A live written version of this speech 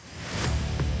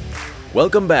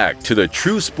Welcome back to the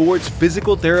True Sports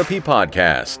Physical Therapy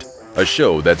Podcast, a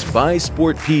show that's by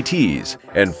sport PTs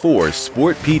and for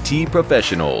sport PT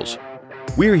professionals.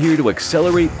 We're here to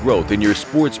accelerate growth in your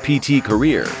sports PT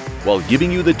career while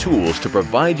giving you the tools to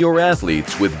provide your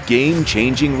athletes with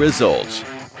game-changing results.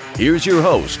 Here's your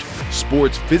host,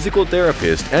 sports physical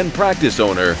therapist and practice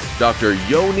owner, Dr.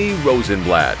 Yoni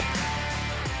Rosenblatt.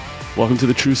 Welcome to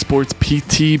the True Sports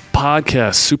PT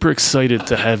Podcast. Super excited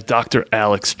to have Dr.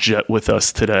 Alex Gett with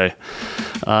us today.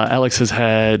 Alex has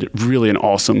had really an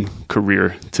awesome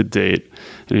career to date,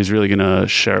 and he's really going to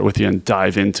share it with you and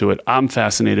dive into it. I'm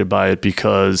fascinated by it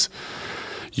because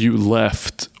you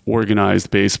left organized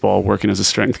baseball working as a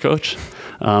strength coach,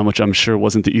 which I'm sure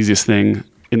wasn't the easiest thing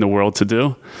in the world to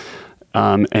do.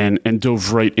 And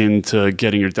dove right into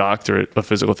getting your doctorate of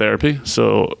physical therapy.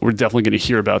 So we're definitely going to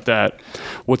hear about that.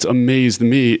 What's amazed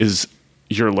me is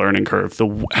your learning curve,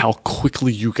 how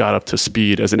quickly you got up to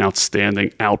speed as an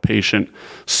outstanding outpatient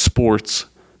sports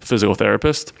physical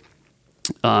therapist.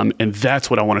 And that's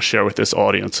what I want to share with this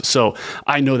audience. So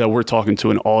I know that we're talking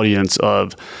to an audience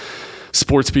of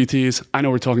sports PTs. I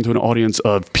know we're talking to an audience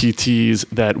of PTs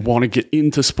that want to get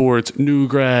into sports, new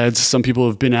grads, some people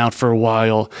have been out for a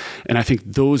while. And I think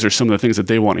those are some of the things that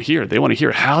they want to hear. They want to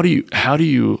hear, how do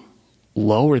you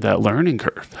lower that learning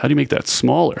curve? How do you make that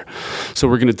smaller? So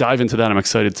we're going to dive into that. I'm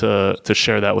excited to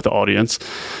share that with the audience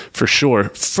for sure.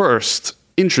 First,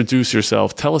 introduce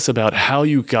yourself. Tell us about how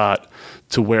you got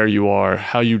to where you are,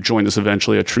 how you joined us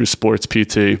eventually at True Sports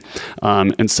PT,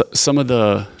 and some of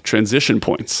the transition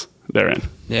points therein.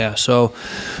 Yeah, so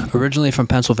originally from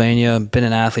Pennsylvania, been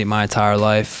an athlete my entire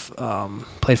life,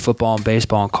 played football and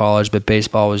baseball in college, but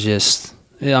baseball was just,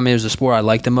 it was the sport I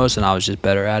liked the most and I was just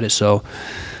better at it. So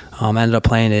I ended up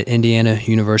playing at Indiana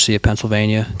University of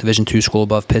Pennsylvania, Division II school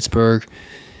above Pittsburgh.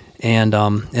 And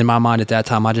in my mind at that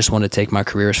time, I just wanted to take my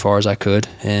career as far as I could.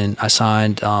 And I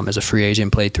signed as a free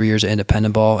agent, played 3 years of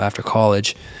independent ball after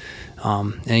college.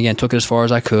 And again, took it as far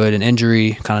as I could. An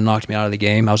injury kind of knocked me out of the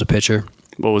game. I was a pitcher.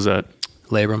 What was that?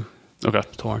 Labrum. Okay.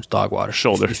 Torn dog water.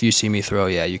 Shoulder. If you see me throw,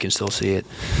 yeah, you can still see it.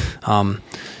 I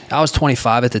was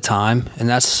 25 at the time, and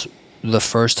that's the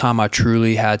first time I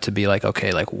truly had to be like,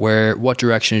 okay, like what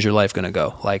direction is your life going to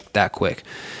go? Like that quick.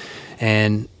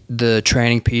 And the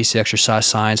training piece, the exercise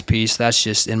science piece, that's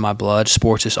just in my blood.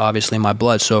 Sports is obviously in my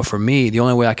blood. So for me, the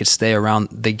only way I could stay around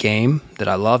the game that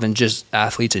I love and just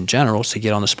athletes in general is to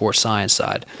get on the sports science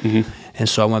side. Mm-hmm. And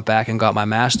so I went back and got my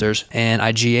master's, and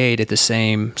I GA'd at the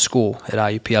same school at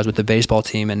IUP. I was with the baseball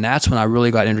team, and that's when I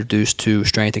really got introduced to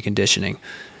strength and conditioning.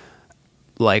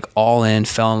 Like all in,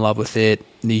 fell in love with it.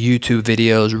 The YouTube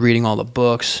videos, reading all the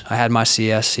books. I had my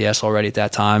CSCS already at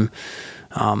that time.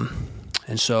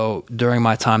 And so during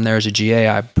my time there as a GA,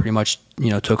 I pretty much,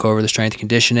 took over the strength and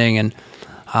conditioning, and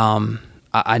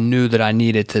I knew that I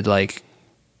needed to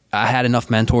I had enough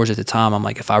mentors at the time. I'm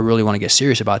like, if I really want to get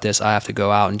serious about this, I have to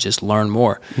go out and just learn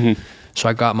more. Mm-hmm. So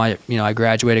I got I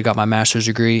graduated, got my master's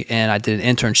degree, and I did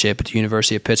an internship at the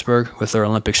University of Pittsburgh with their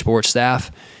Olympic sports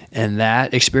staff. And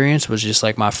that experience was just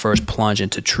like my first plunge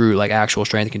into true, actual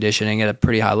strength and conditioning at a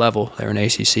pretty high level. They were in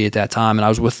ACC at that time, and I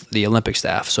was with the Olympic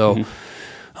staff. So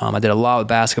I did a lot with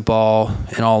basketball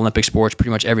and all Olympic sports,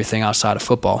 pretty much everything outside of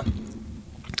football.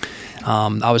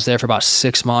 I was there for about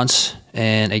 6 months,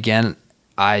 and again,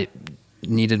 I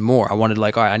needed more. I wanted all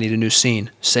right, I need a new scene.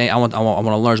 I want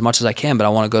to learn as much as I can, but I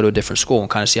want to go to a different school and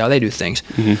kind of see how they do things.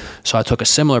 Mm-hmm. So I took a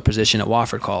similar position at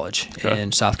Wofford College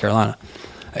in South Carolina.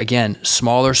 Again,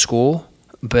 smaller school,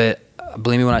 but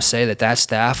believe me when I say that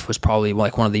staff was probably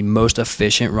one of the most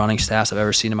efficient running staffs I've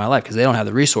ever seen in my life, because they don't have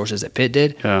the resources that Pitt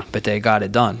did, but they got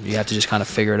it done. You have to just kind of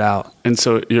figure it out. And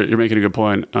so you're making a good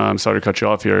point. Sorry to cut you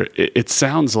off here. It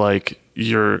sounds like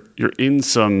you're in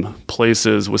some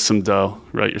places with some dough,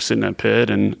 right? You're sitting at Pitt,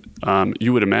 and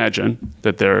you would imagine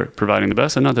that they're providing the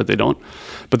best, and not that they don't.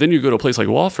 But then you go to a place like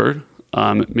Wofford,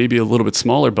 maybe a little bit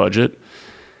smaller budget,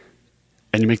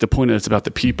 and you make the point that it's about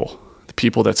the people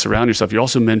that surround yourself. You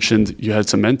also mentioned you had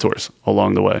some mentors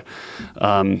along the way.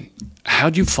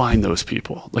 How'd you find those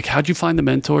people? How'd you find the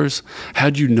mentors?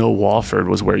 How'd you know Wofford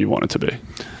was where you wanted to be?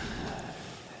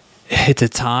 At the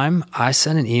time, I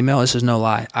sent an email. This is no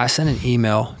lie. I sent an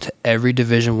email to every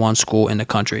Division I school in the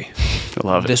country. I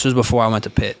love it. This was before I went to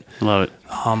Pitt. I love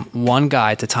it. One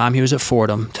guy, at the time he was at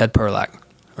Fordham, Ted Perlak.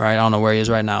 Right? I don't know where he is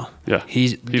right now. Yeah.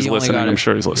 He's listening. I'm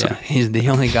sure he's listening. Yeah, he's the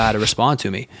only guy to respond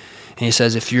to me. And he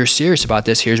says, if you're serious about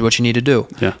this, here's what you need to do.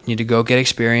 Yeah. You need to go get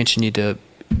experience. You need to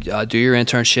do your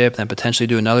internship, then potentially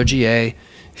do another GA.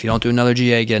 If you don't do another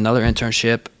GA, get another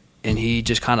internship. And he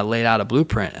just kind of laid out a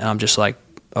blueprint. And I'm just like,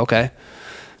 okay,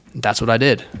 that's what I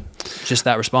did. Just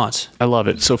that response. I love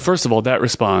it. So first of all, that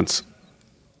response,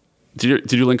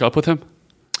 Did you link up with him?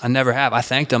 I never have. I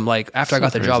thanked him. Like after I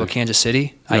got the job at Kansas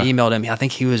City, I emailed him. I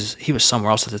think he was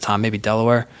somewhere else at the time, maybe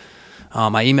Delaware.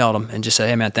 I emailed him and just said,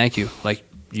 "Hey man, thank you. Like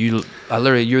you're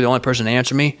the only person to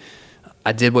answer me.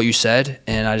 I did what you said,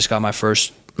 and I just got my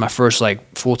first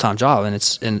like full-time job, and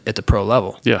it's at the pro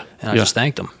level." Yeah. And I just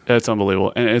thanked him. It's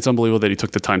unbelievable. And it's unbelievable that he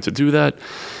took the time to do that.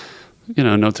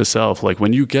 Note to self, like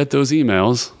when you get those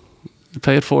emails,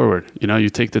 pay it forward. You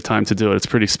take the time to do it. It's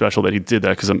pretty special that he did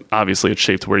that because obviously it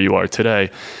shaped where you are today.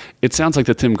 It sounds like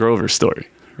the Tim Grover story,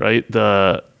 right?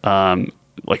 The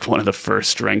like one of the first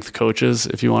strength coaches,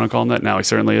 if you want to call him that. Now he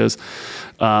certainly is,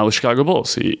 with Chicago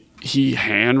Bulls. He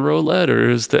hand wrote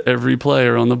letters to every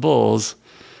player on the Bulls,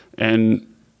 and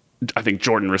I think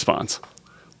Jordan responds.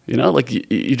 Like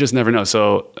you just never know.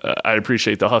 So I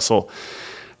appreciate the hustle.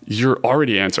 You're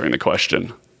already answering the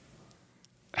question.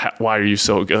 Why are you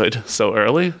so good so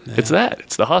early? Yeah.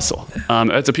 It's the hustle.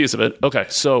 That's a piece of it. Okay.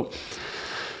 So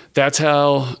that's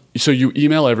how, you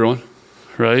email everyone,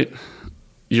 right?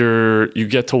 You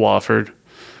get to Wofford.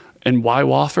 And why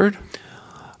Wofford?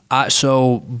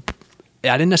 So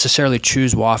I didn't necessarily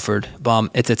choose Wofford.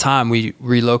 At the time we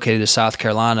relocated to South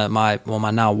Carolina. My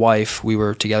now wife, we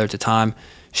were together at the time.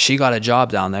 She got a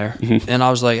job down there, and I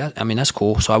was like, I mean, that's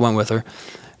cool. So I went with her.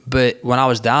 But when I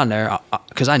was down there,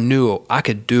 because I knew I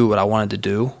could do what I wanted to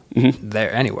do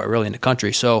there anywhere, really in the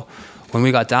country. So when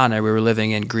we got down there, we were living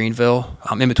in Greenville.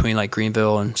 I'm in between like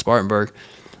Greenville and Spartanburg.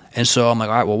 And so I'm like,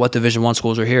 all right, well, what Division I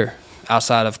schools are here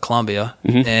outside of Columbia?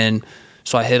 And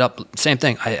so I hit up, same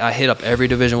thing. I hit up every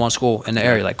Division I school in the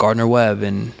area, like Gardner-Webb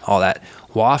and all that.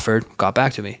 Wofford got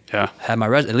back to me. Yeah. Had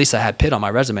my at least I had Pitt on my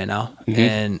resume now.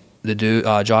 And the dude,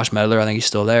 Josh Medler, I think he's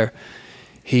still there.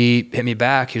 He hit me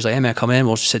back. He was like, "Hey man, come in.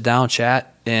 We'll just sit down,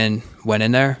 chat." And went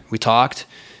in there. We talked,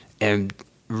 and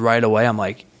right away I'm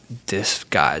like, "This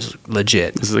guy's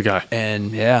legit. This is the guy."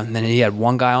 And and then he had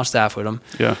one guy on staff with him.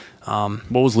 Yeah.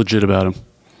 What was legit about him?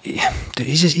 Yeah, dude,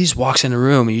 he just walks in the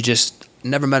room, and you just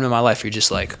never met him in my life. You're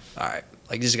just like, all right,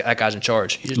 like that guy's in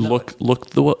charge. He just look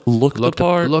the part,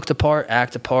 look the part,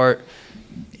 act the part.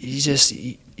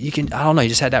 You can, I don't know, he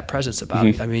just had that presence about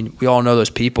it. I mean, we all know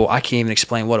those people. I can't even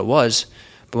explain what it was,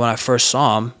 but when I first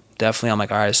saw him, definitely I'm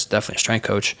like, all right, it's definitely a strength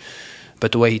coach.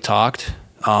 But the way he talked,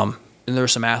 and there were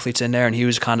some athletes in there, and he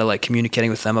was kind of like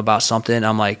communicating with them about something.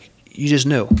 I'm like, you just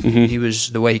knew. He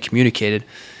was the way he communicated.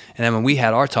 And then when we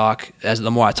had our talk,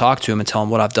 the more I talked to him and tell him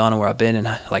what I've done and where I've been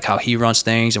and like how he runs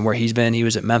things and where he's been, he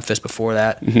was at Memphis before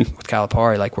that with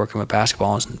Calipari, like working with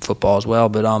basketball and football as well.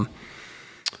 But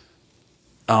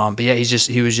yeah,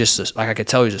 he was just like, I could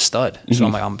tell he was a stud. So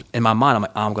I'm like, in my mind,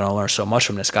 I'm going to learn so much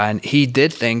from this guy. And he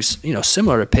did things,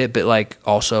 similar to Pitt, but like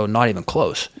also not even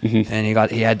close. And he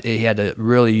had to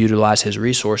really utilize his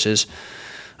resources,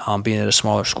 being at a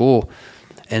smaller school.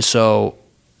 And so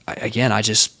I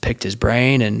just picked his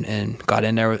brain and got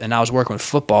in there. And I was working with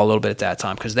football a little bit at that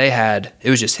time because it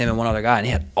was just him and one other guy, and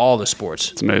he had all the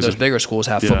sports. It's amazing. Those bigger schools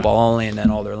have football only, and then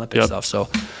all their Olympic stuff. So,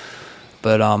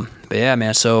 but yeah,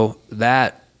 man. So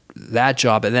that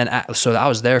job, and then so I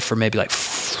was there for maybe like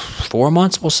 4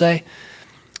 months, we'll say.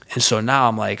 And so now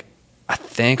I'm like, I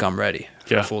think I'm ready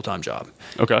for a full-time job.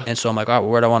 Okay. And so I'm like, all right, well,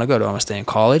 where do I want to go? Do I want to stay in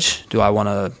college? Do I want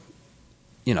to,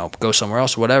 go somewhere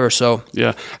else or whatever? So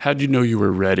yeah. How did you know you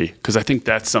were ready? Because I think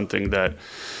that's something that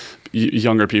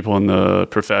younger people in the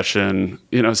profession,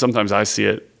 sometimes I see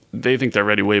it, they think they're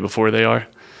ready way before they are.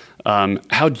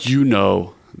 How do you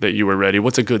know that you were ready?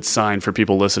 What's a good sign for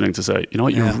people listening to say, you know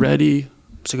what, you're ready?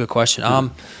 It's a good question. I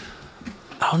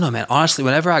don't know, man. Honestly,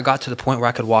 whenever I got to the point where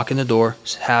I could walk in the door,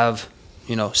 have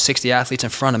 60 athletes in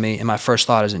front of me, and my first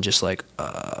thought isn't just like,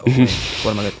 okay,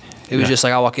 what am I gonna? It was just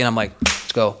like I walk in, I'm like,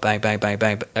 let's go, bang, bang, bang,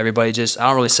 bang. But everybody just, I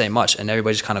don't really say much, and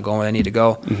everybody's just kind of going where they need to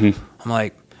go. I'm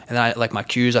like, and then I like my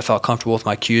cues. I felt comfortable with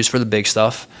my cues for the big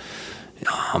stuff.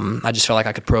 I just felt like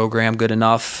I could program good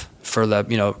enough for the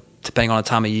depending on the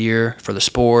time of year for the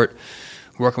sport.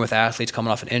 Working with athletes coming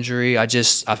off an injury,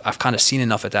 I've kind of seen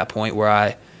enough at that point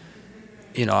where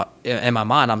in my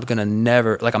mind, I'm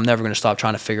never gonna stop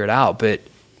trying to figure it out. But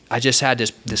I just had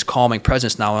this calming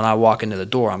presence now. When I walk into the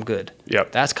door, I'm good.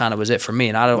 Yep. That's kind of was it for me.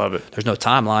 And I don't love it. There's no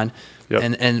timeline.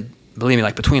 Yep. And believe me,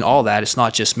 like between all that, it's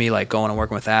not just me like going and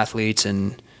working with athletes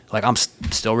and like I'm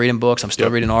still reading books. I'm still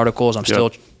reading articles. I'm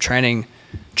still trying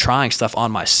stuff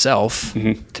on myself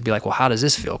to be like, well, how does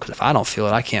this feel? Because if I don't feel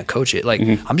it, I can't coach it. Like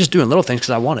I'm just doing little things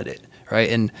because I wanted it, right?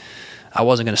 And I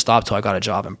wasn't going to stop till I got a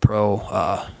job in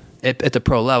pro. At the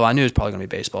pro level, I knew it was probably going to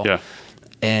be baseball. Yeah.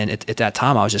 And at that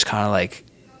time, I was just kind of like,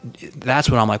 that's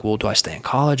when I'm like, well, do I stay in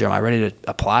college or am I ready to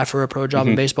apply for a pro job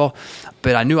in baseball?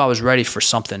 But I knew I was ready for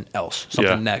something else,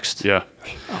 something next. Yeah.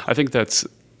 I think that's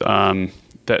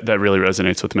That really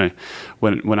resonates with me.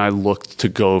 When I looked to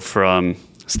go from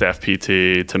staff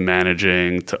PT to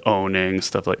managing to owning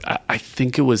stuff like, I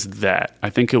think it was that. I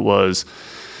think it was,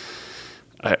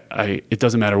 it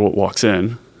doesn't matter what walks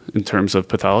in terms of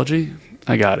pathology.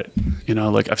 I got it. You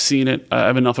know, like I've seen it. I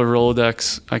have enough of a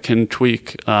Rolodex. I can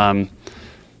tweak.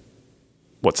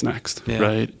 What's next,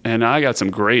 right? And I got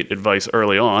some great advice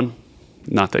early on.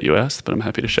 Not that you asked, but I'm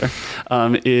happy to share.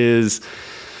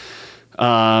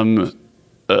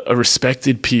 A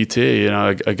respected PT, you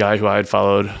know, a guy who I had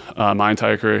followed my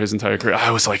entire career, his entire career.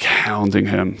 I was like hounding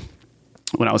him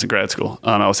when I was in grad school.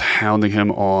 I was hounding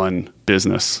him on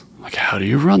business. Like, how do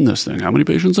you run this thing? How many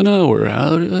patients an hour?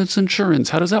 It's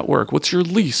insurance. How does that work? What's your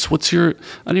lease? I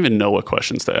didn't even know what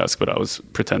questions to ask, but I was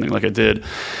pretending like I did.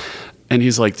 And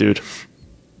he's like, dude,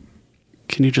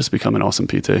 can you just become an awesome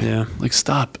PT? Yeah. Like,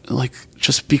 stop. Like,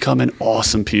 just become an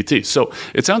awesome PT. So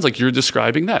it sounds like you're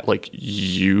describing that. Like,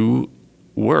 you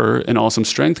were an awesome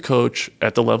strength coach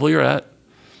at the level you're at.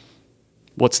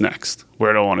 What's next?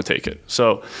 Where do I want to take it?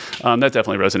 So that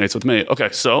definitely resonates with me. Okay,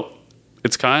 so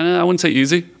it's kind of, I wouldn't say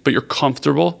easy, but you're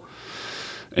comfortable.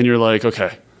 And you're like,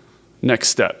 okay, next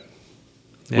step.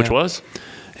 Yeah. Which was?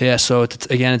 Yeah, so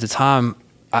again, at the time,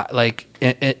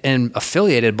 in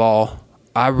affiliated ball,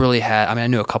 I really had, I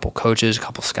knew a couple coaches, a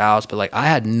couple scouts, but like I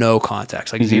had no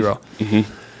contacts, like zero. Mm-hmm.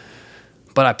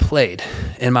 But I played.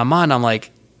 In my mind, I'm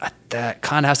like, that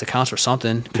kind of has to count for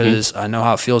something because I know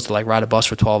how it feels to like ride a bus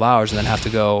for 12 hours and then have to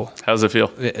go. How does it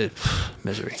feel?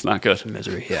 Misery. It's not good. It's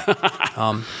misery, yeah.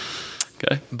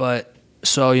 Okay. But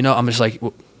so, you know, I'm just like,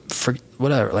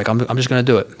 whatever. Like I'm just going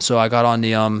to do it. So I got on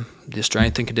the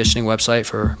strength and conditioning website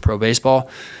for pro baseball,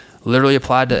 literally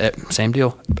applied to, same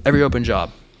deal, every open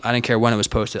job. I didn't care when it was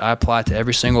posted. I applied to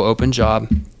every single open job.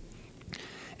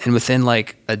 And within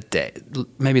like a day,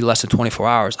 maybe less than 24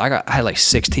 hours, I had like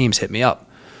 6 teams hit me up.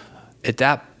 At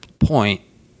that point,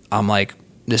 I'm like,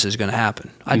 this is going to happen.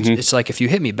 It's like if you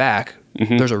hit me back,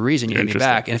 there's a reason you hit me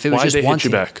back. And if it was just one team. Why did they hit you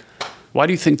back? Why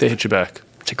do you think they hit you back?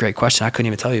 It's a great question. I couldn't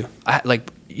even tell you.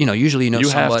 Usually you somebody. You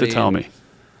have to tell me.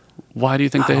 Why do you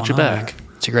think they hit you back?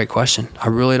 It's a great question. I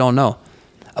really don't know.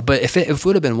 But if it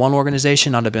would have been one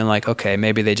organization, I'd have been like, okay,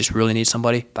 maybe they just really need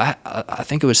somebody. But I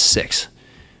think it was 6.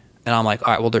 And I'm like,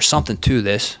 all right, well, there's something to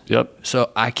this. Yep.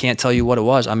 So I can't tell you what it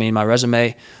was. My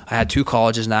resume, I had 2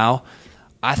 colleges now.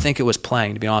 I think it was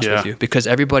playing, to be honest with you, because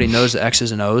everybody knows the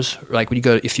X's and O's. Like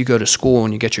if you go to school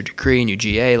and you get your degree and your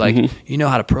GA, like you know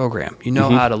how to program, you know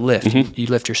how to lift, you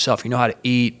lift yourself, you know how to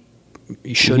eat.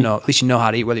 You should know, at least you know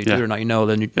how to eat, whether you do it or not. You know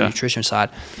the nutrition side.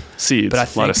 Seeds, but I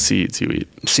think a lot of seeds you eat.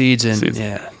 Seeds and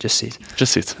just seeds.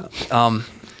 Just seeds.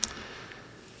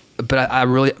 But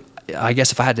I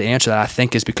guess if I had to answer that, I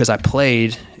think is because I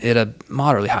played at a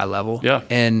moderately high level. Yeah.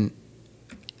 And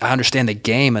I understand the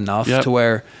game enough to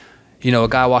where, a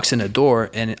guy walks in the door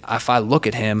and if I look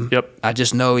at him, I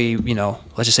just know he,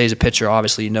 let's just say he's a pitcher.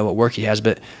 Obviously, you know what work he has,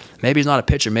 but maybe he's not a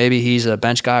pitcher. Maybe he's a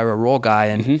bench guy or a role guy.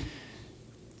 And,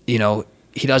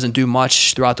 he doesn't do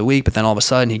much throughout the week, but then all of a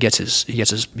sudden he gets his, he's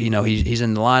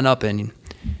in the lineup and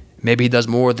maybe he does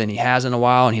more than he has in a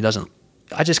while and he doesn't.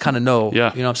 I just kind of know, you know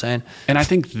what I'm saying? And I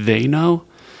think they know.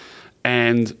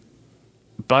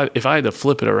 But if I had to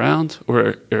flip it around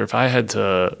or if I had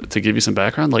to give you some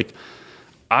background, like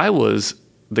I was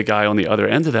the guy on the other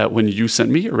end of that when you sent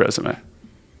me your resume,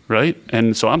 right?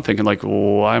 And so I'm thinking like,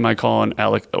 why am I calling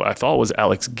Alex? I thought it was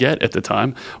Alex Gett at the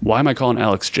time. Why am I calling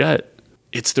Alex Jett?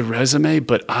 It's the resume,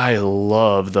 but I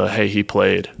love hey, he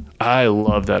played. I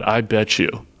love that. I bet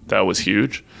you that was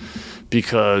huge.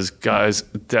 Because guys,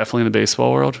 definitely in the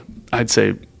baseball world, I'd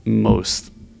say most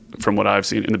from what I've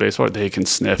seen in the baseball world, they can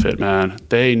sniff it, man.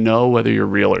 They know whether you're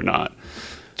real or not.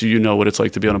 Do you know what it's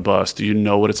like to be on a bus? Do you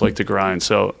know what it's like to grind?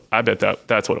 So I bet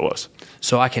that's what it was.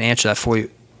 So I can answer that for you.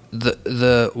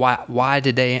 Why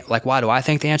do I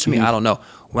think they answered me? I don't know.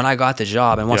 When I got the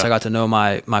job and once I got to know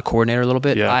my coordinator a little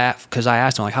bit, because I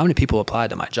asked him like, how many people applied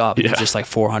to my job? It was just like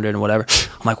 400 and whatever.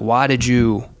 I'm like, why did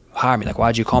you hire me? Like,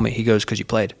 why did you call me? He goes, because you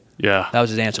played. Yeah. That was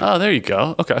his answer. Oh, there you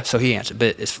go. Okay. So he answered.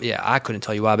 But I couldn't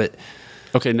tell you why, but.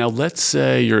 Okay, now let's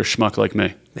say you're a schmuck like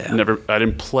me. Yeah. I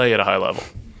didn't play at a high level.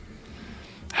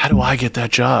 How do I get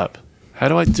that job? How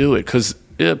do I do it? Because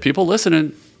people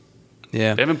listening, they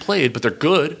haven't played, but they're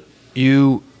good.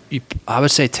 I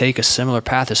would say take a similar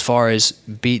path as far as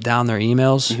beat down their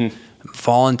emails.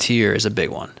 Volunteer is a big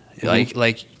one.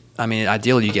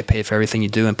 Ideally you get paid for everything you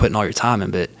do and putting all your time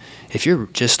in, but if you're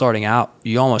just starting out,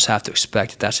 you almost have to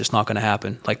expect that's just not going to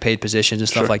happen, like paid positions and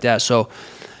stuff like that. So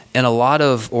in a lot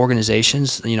of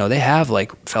organizations, they have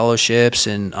like fellowships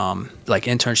and like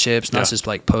internships, not just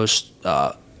like post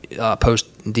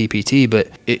post DPT, but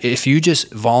if you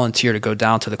just volunteer to go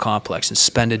down to the complex and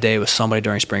spend a day with somebody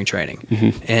during spring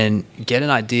training and get an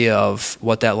idea of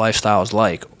what that lifestyle is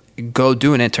like, go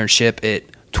do an internship at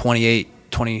 28.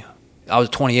 I was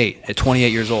 28 at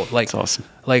 28 years old. Like, that's awesome.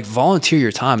 Like, volunteer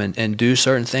your time and do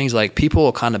certain things. Like, people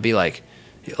will kind of be like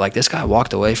this guy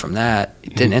walked away from that,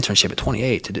 did an internship at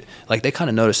 28 to do, like, they kind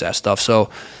of notice that stuff. So,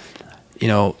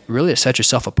 really to set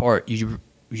yourself apart, you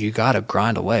got to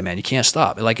grind away, man. You can't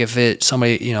stop. Like, if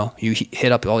somebody, you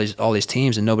hit up all these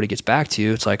teams and nobody gets back to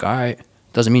you, it's like, all right,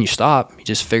 doesn't mean you stop. You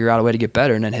just figure out a way to get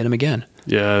better and then hit them again.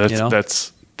 Yeah,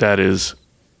 that is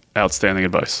outstanding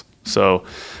advice. So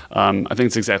I think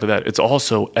it's exactly that. It's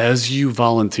also, as you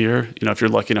volunteer, if you're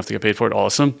lucky enough to get paid for it,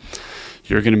 awesome.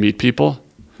 You're going to meet people.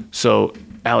 So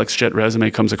Alex Gett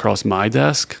resume comes across my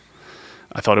desk.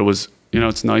 I thought it was,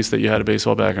 it's nice that you had a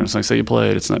baseball background. It's nice that you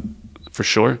played. It's not, for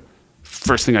sure.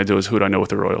 First thing I do is, who do I know with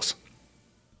the Royals?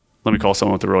 Let me call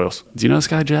someone with the Royals. Do you know this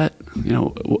guy, Gett?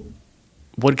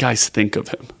 What guys think of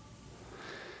him?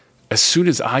 As soon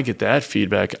as I get that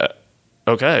feedback,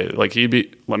 okay, like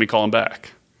let me call him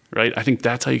back. Right? I think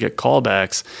that's how you get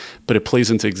callbacks, but it plays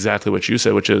into exactly what you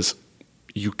said, which is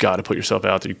you got to put yourself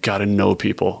out there. You got to know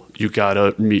people. You got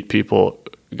to meet people,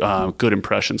 good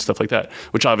impressions, stuff like that,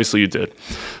 which obviously you did.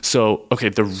 So, okay,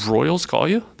 the Royals call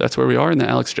you? That's where we are in the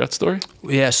Alex Gett story?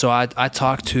 Yeah, so I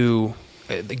talked to,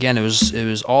 again, it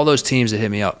was all those teams that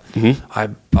hit me up. I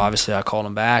called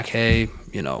them back, hey,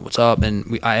 what's up?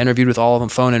 And I interviewed with all of them,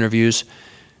 phone interviews.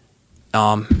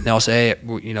 They'll say, hey,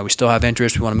 we still have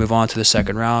interest. We want to move on to the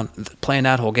second round. Playing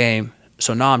that whole game.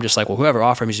 So now I'm just like, well, whoever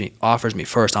offers me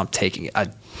first, I'm taking it. I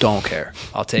don't care.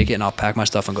 I'll take it and I'll pack my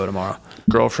stuff and go tomorrow.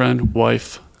 Girlfriend,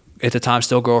 wife? At the time,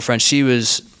 still girlfriend. She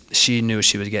knew what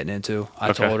she was getting into.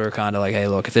 I told her kind of like, hey,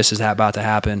 look, if this is about to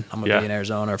happen, I'm going to be in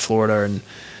Arizona or Florida, and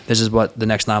this is what the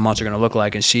next 9 months are going to look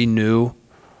like. And she knew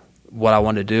what I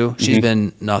wanted to do. She's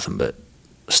been nothing but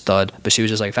stud, but she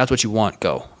was just like, if that's what you want,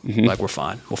 go. Like, we're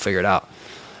fine, we'll figure it out.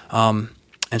 And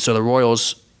so the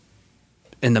Royals,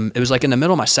 it was like in the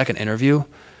middle of my second interview,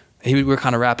 we were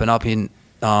kind of wrapping up. The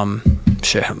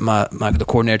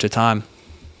coordinator at the time,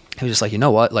 he was just like, you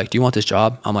know what, like, do you want this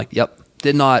job? I'm like, yep.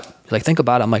 Did not like think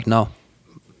about it. I'm like, no,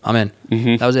 I'm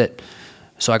in. That was it.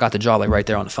 So I got the job like right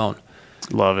there on the phone.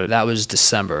 Love it. That was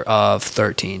December of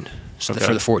 13, so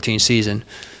for the 14 season.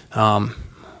 Hung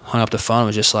up the phone,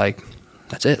 was just like,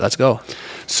 that's it, let's go.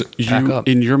 So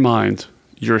in your mind,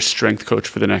 you're a strength coach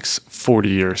for the next 40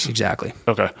 years. Exactly.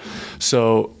 Okay.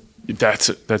 So that's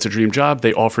a dream job.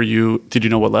 They offer you, did you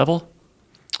know what level?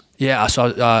 Yeah, I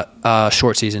saw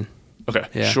short season. Okay.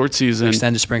 Yeah. Short season.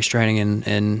 Extended spring training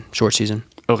and short season.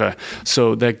 Okay.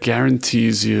 So that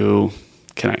guarantees you,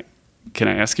 can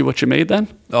I ask you what you made then?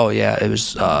 Oh yeah, it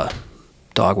was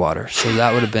dog water. So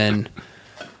that would have been,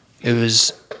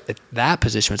 that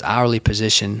position was hourly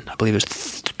position. I believe it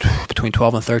was between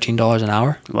 $12 and $13 an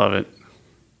hour. Love it.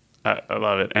 I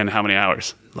love it. And how many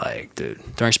hours? Like, dude,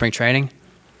 during spring training,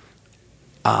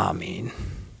 I mean,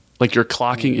 like, you're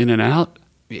clocking in and out?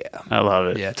 Yeah. I love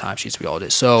it. Yeah, timesheets, we all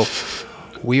did. So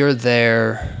we are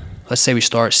there, let's say we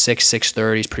start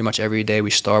 6:30. Pretty much every day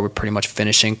we start, we're pretty much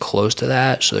finishing close to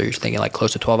that. So you're thinking like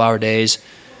close to 12-hour days,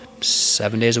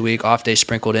 7 days a week, off days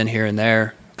sprinkled in here and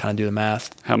there. Kind of do the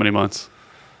math. How many months?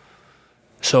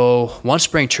 So once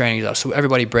spring training is up, so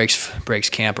everybody breaks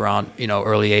camp around,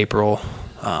 early April.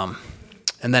 And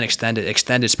then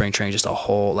extended spring training, just a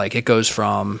whole, like, it goes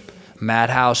from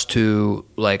madhouse to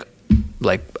like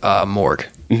morgue.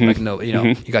 Like, no,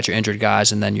 you got your injured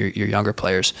guys and then your younger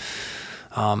players.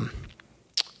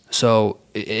 So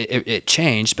it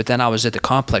changed, but then I was at the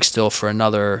complex still for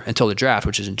until the draft,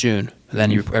 which is in June. And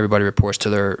then everybody reports to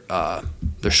their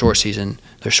short season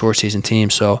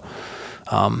team. So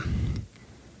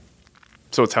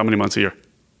it's how many months a year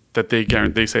that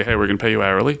they say, hey, we're going to pay you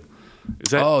hourly?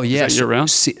 Is that, is that year round?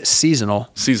 Seasonal.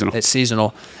 It's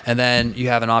seasonal. And then you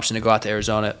have an option to go out to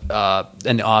Arizona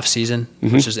in the off season,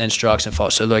 which is instructs and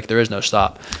fall. So like there is no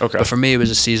stop. Okay. But for me, it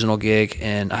was a seasonal gig,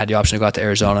 and I had the option to go out to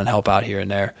Arizona and help out here and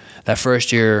there. That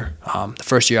first year, I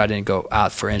didn't go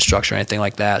out for instruction or anything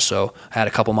like that. So I had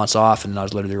a couple months off, and then I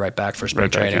was literally right back for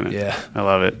spring training. Yeah. I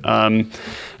love it.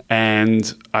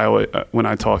 And when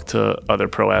I talk to other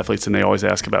pro athletes, and they always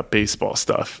ask about baseball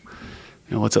stuff,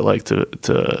 what's it like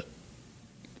to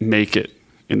make it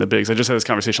in the bigs? I just had this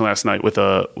conversation last night with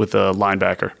a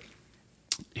linebacker.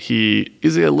 He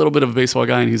is a little bit of a baseball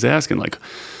guy, and he's asking, like,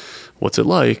 what's it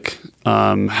like?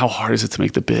 How hard is it to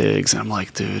make the bigs? And I'm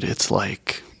like, dude, it's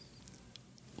like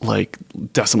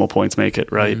decimal points make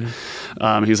it, right?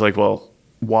 He's like, well,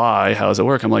 why? How does it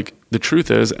work? I'm like, the truth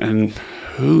is, and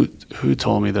who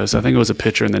told me this? I think it was a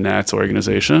pitcher in the Nats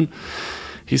organization.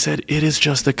 He said, it is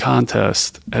just a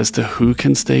contest as to who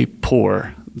can stay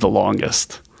poor the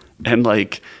longest. And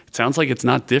like, it sounds like it's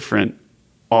not different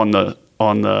on the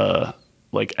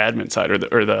like admin side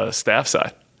or the staff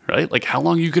side, right? Like, how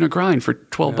long are you going to grind for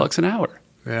 $12 an hour?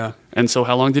 Yeah. And so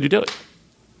how long did you do it?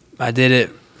 I did it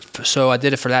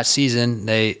for that season.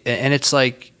 And it's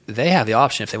like, they have the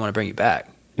option if they want to bring you back.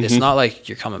 It's not like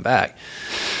you're coming back,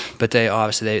 but they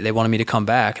obviously they wanted me to come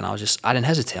back, and I didn't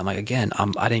hesitate. I'm like, again,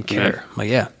 I didn't care. Yeah. I'm like,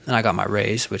 yeah. And I got my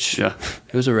raise, which it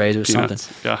was a raise, it was Peanuts.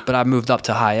 something. Yeah. But I moved up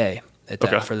to high A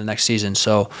for the next season.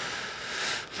 So,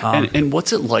 and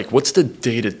what's it like? What's the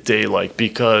day-to-day like?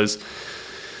 Because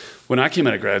when I came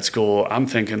out of grad school, I'm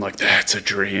thinking like, that's a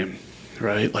dream,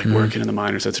 right? Like working in the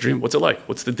minors, that's a dream. What's it like?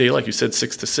 What's the day like? You said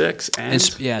 6 to 6. And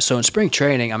so in spring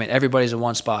training, I mean, everybody's in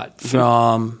one spot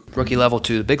from rookie level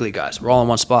to the big league guys. We're all in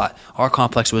one spot. Our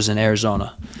complex was in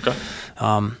Arizona. Okay.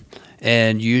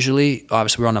 And usually,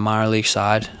 obviously, we're on the minor league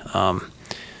side.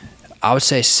 I would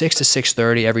say 6 to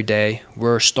 6:30 every day.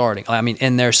 We're starting. I mean,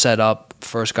 in their setup,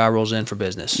 first guy rolls in for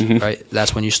business, right?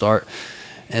 That's when you start.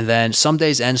 And then some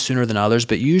days end sooner than others,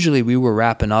 but usually we were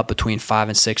wrapping up between 5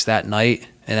 and 6 that night.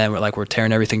 And then we're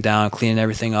tearing everything down, cleaning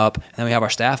everything up. And then we have our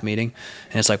staff meeting.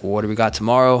 And it's like, well, what do we got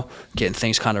tomorrow? Getting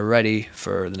things kind of ready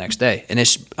for the next day. And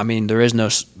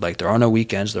there are no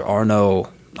weekends. There are no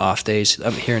off days.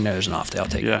 I mean, here and there's an off day. I'll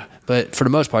take it. But for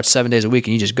the most part, 7 days a week,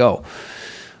 and you just go.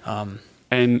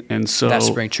 And so that's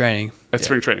spring training. That's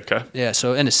spring training, okay. Yeah,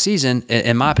 so in the season,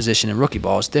 in my position in rookie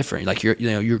ball, it's different. Like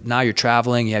you're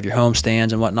traveling, you have your home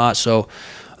stands and whatnot. So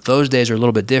those days are a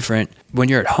little bit different. When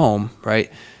you're at home,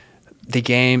 right? The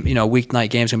game, weeknight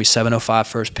game's gonna be 7:05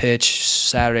 first pitch.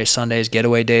 Saturday, Sundays,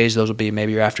 getaway days. Those will be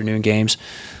maybe your afternoon games.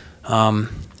 And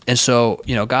so,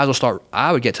 guys will start.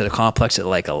 I would get to the complex at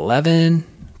like 11,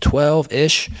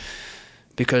 12-ish,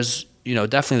 because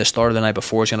definitely the start of the night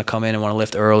before is going to come in and want to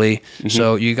lift early.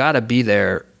 So you got to be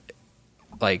there.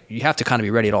 Like, you have to kind of be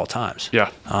ready at all times.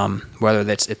 Yeah. Whether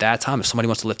that's at that time, if somebody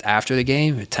wants to lift after the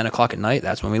game at 10 o'clock at night,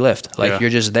 that's when we lift. Like, you're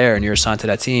just there and you're assigned to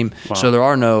that team. Wow. So there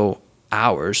are no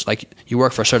hours. Like, you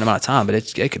work for a certain amount of time, but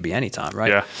it could be any time,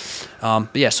 right?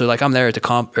 Yeah. So like I'm there at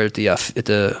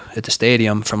the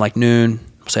stadium from like noon,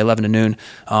 say 11 to noon,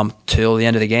 till the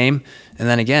end of the game. And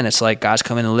then again, it's like guys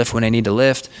come in and lift when they need to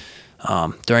lift.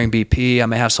 During BP, I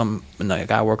may have a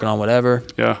guy working on whatever.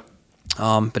 Yeah.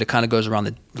 But it kind of goes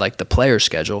around the player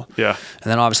schedule. Yeah.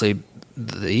 And then obviously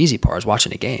the easy part is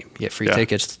watching the game. You get free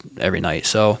tickets every night.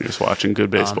 So you're just watching good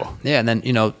baseball. And then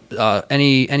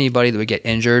anybody that would get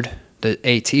injured, the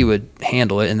AT would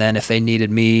handle it. And then if they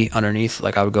needed me underneath,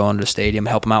 like I would go under the stadium,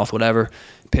 help them out with whatever.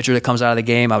 Pitcher that comes out of the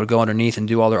game, I would go underneath and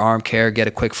do all their arm care, get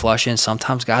a quick flush in.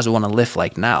 Sometimes guys would want to lift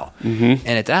like now. And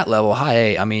at that level, high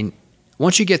A, I mean,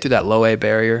 once you get through that low A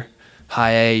barrier,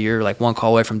 high A, you're like one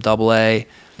call away from double A.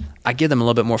 I give them a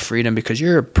little bit more freedom because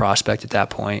you're a prospect at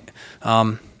that point.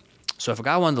 So if a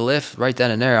guy wanted to lift right then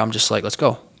and there, I'm just like, let's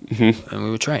go. And we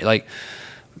would train. Like,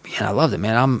 man, I loved it,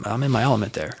 man. I'm in my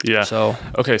element there. Yeah. So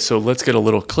okay, so let's get a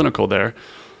little clinical there.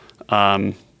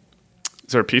 Is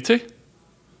there a PT?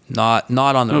 Not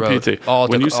on the road. PT. All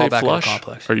when you all say back flush, in the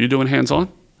complex. are you doing hands-on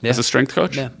as a strength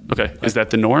coach? Yeah. Okay. Is that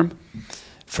the norm?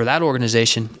 For that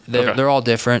organization, they're all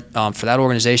different. For that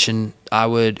organization, I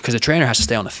would, because the trainer has to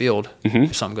stay on the field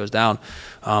if something goes down.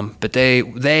 But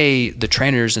the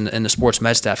trainers and the sports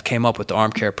med staff came up with the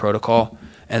arm care protocol,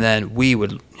 and then we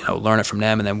would learn it from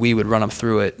them, and then we would run them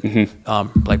through it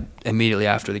like immediately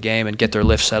after the game and get their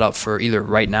lift set up for either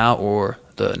right now or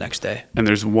the next day. And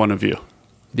there's one of you.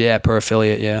 Yeah, per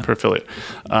affiliate. Yeah, per affiliate.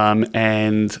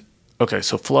 And okay,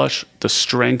 so flush, the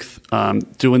strength,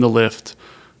 doing the lift.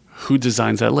 Who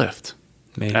designs that lift?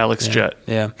 Me. Alex Gett.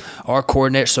 Yeah. Our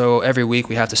coordinator, so every week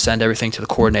we have to send everything to the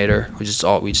coordinator, we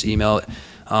just email it.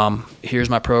 Here's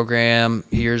my program,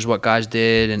 here's what guys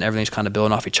did, and everything's kind of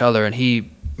building off each other, and he,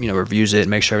 reviews it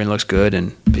and makes sure everything looks good,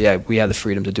 and yeah, we have the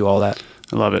freedom to do all that.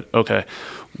 I love it. Okay.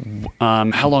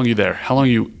 How long are you there? How long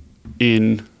are you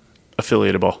in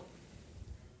affiliated ball?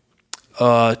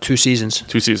 2 seasons.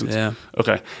 2 seasons. Yeah.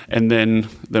 Okay. And then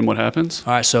what happens?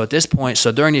 All right, so at this point,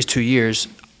 during these 2 years,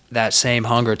 that same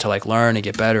hunger to like learn and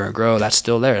get better and grow, that's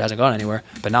still there. It hasn't gone anywhere,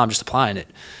 but now I'm just applying it.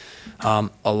 A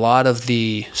lot of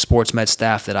the sports med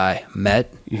staff that I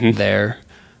met there,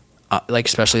 like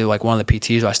especially like one of the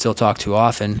PTs who I still talk to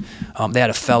often, they had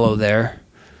a fellow there.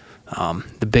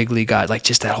 The big league guys, like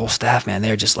just that whole staff, man,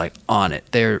 they're just like on it.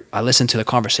 I listened to the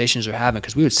conversations they're having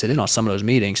because we would sit in on some of those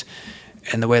meetings,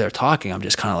 and the way they're talking, I'm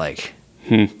just kind of like,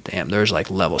 damn, there's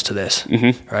like levels to this,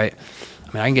 right?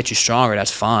 I mean, I can get you stronger.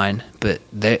 That's fine. But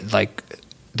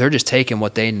they're just taking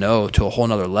what they know to a whole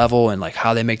nother level, and like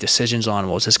how they make decisions on,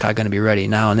 well, is this guy going to be ready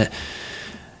now?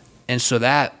 And so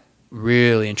that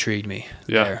really intrigued me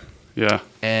there. Yeah.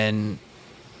 And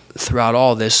throughout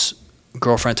all this,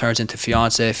 girlfriend turns into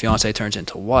fiance turns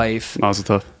into wife.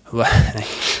 Mazel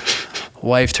tov.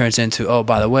 Wife turns into, oh,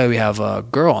 by the way, we have a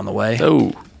girl on the way.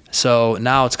 Oh. So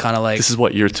now it's kind of like. This is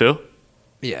what, year 2?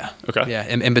 Yeah. Okay. Yeah,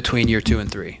 in between year 2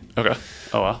 and 3. Okay.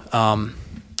 Oh, wow.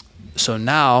 So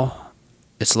now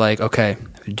it's like, okay,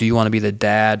 do you want to be the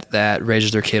dad that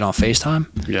raises their kid on FaceTime?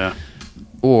 Yeah.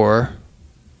 Or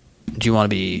do you want to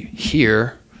be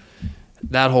here?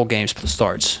 That whole game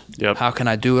starts. Yep. How can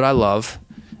I do what I love,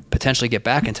 potentially get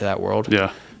back into that world,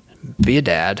 Yeah. be a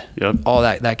dad, Yep. all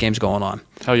that game's going on.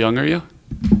 How young are you?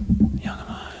 Young am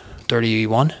I?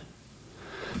 31?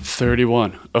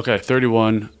 31. Okay,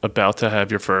 31, about to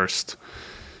have your first.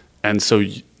 And so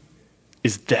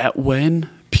is that when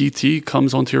PT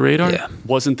comes onto your radar? Yeah.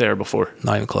 Wasn't there before?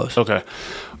 Not even close. Okay.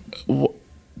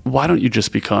 Why don't you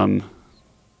just become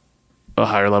a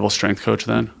higher level strength coach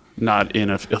then? Not in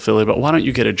affiliate, but why don't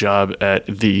you get a job at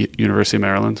the University of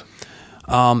Maryland?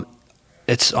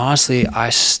 It's honestly, I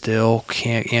still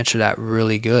can't answer that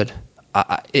really good.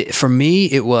 For me,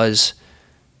 it was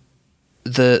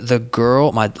the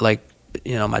girl, my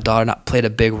daughter played a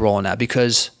big role in that,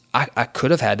 because I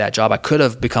could have had that job. I could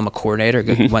have become a coordinator,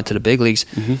 Mm-hmm. went to the big leagues,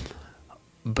 Mm-hmm.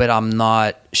 but I'm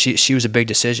not. She was a big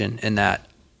decision in that.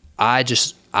 I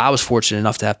was fortunate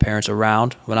enough to have parents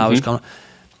around when I was Mm-hmm. coming.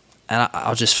 And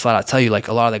I'll just flat out tell you, like,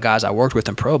 a lot of the guys I worked with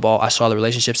in pro ball, I saw the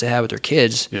relationships they had with their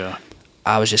kids. Yeah.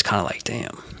 I was just kind of like,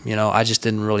 damn, I just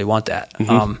didn't really want that.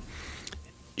 Mm-hmm.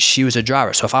 She was a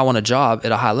driver. So if I want a job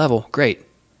at a high level, great.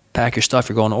 Pack your stuff.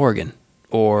 You're going to Oregon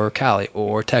or Cali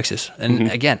or Texas. And Mm-hmm.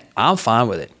 again, I'm fine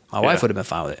with it. My wife Yeah. would have been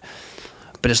fine with it.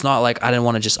 But it's not like I didn't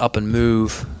want to just up and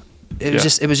move. It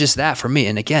was just that for me.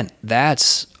 And again,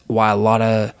 that's why a lot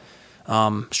of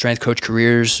strength coach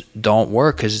careers don't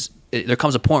work, because there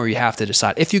comes a point where you have to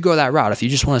decide. If you go that route, if you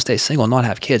just want to stay single and not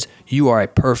have kids, you are a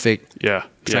perfect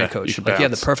strength coach. You Like, you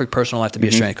have the perfect personal life to be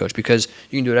a strength coach, because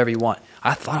you can do whatever you want.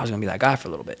 I thought I was going to be that guy for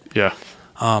a little bit. Yeah.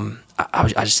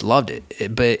 I just loved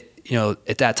it. But,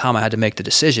 at that time I had to make the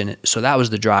decision. So that was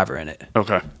the driver in it.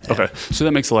 Okay. Okay. So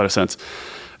that makes a lot of sense.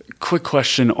 Quick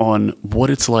question on what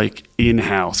it's like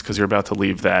in-house, because you're about to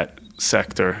leave that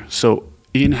sector. So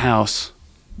in-house,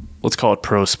 let's call it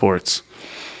pro sports.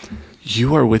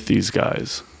 You are with these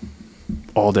guys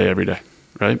all day, every day,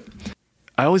 right?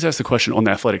 I always ask the question on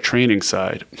the athletic training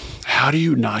side, how do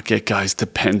you not get guys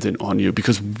dependent on you?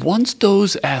 Because once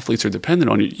those athletes are dependent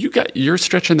on you, you're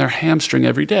stretching their hamstring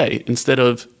every day instead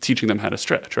of teaching them how to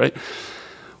stretch, right?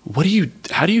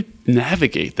 How do you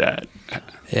navigate that?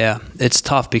 Yeah, it's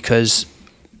tough because,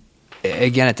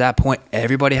 again, at that point,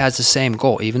 everybody has the same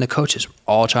goal, even the coaches,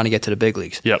 all trying to get to the big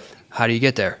leagues. Yep. How do you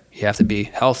get there? You have to be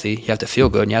healthy, you have to feel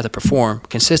good, and you have to perform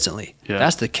consistently. Yeah.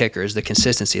 That's the kicker, is the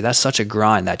consistency. That's such a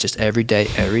grind that just every day,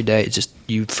 it's just,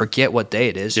 you forget what day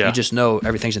it is. Yeah. You just know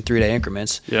everything's in 3-day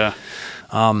increments. Yeah.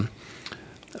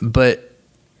 But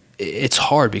it's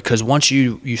hard because once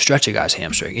you stretch a guy's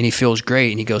hamstring and he feels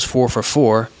great and he goes 4 for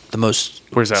 4, Where's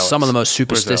Alex? some of the most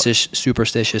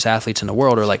superstitious athletes in the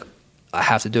world are like, I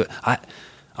have to do it.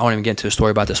 I won't even get into a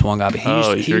story about this one guy, but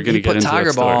he put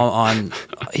Tiger Balm on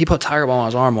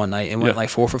his arm one night and went like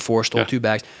 4 for 4, stole 2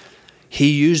 bags.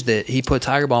 He used it. He put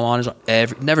Tiger Balm on his arm.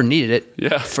 Never needed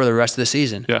it for the rest of the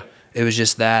season. Yeah. It was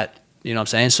just that, you know what I'm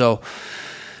saying? So,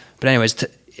 but anyways,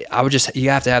 you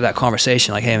have to have that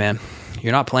conversation like, hey man,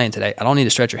 you're not playing today. I don't need to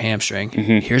stretch your hamstring.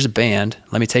 Mm-hmm. Here's a band.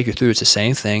 Let me take you through. It's the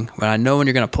same thing. When I know when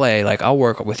you're going to play, like, I'll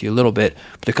work with you a little bit,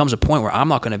 but there comes a point where I'm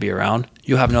not going to be around.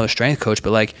 You'll have another strength coach,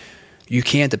 but like, you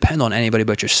can't depend on anybody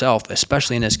but yourself,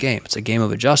 especially in this game. It's a game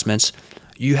of adjustments.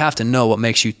 You have to know what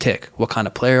makes you tick. What kind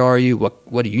of player are you?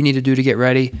 What do you need to do to get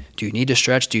ready? Do you need to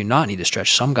stretch? Do you not need to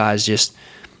stretch? Some guys just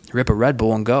rip a Red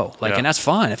Bull and go. And that's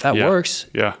fine if that works.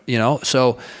 Yeah.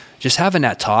 So just having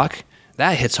that talk,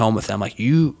 that hits home with them. Like,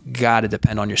 you got to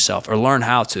depend on yourself or learn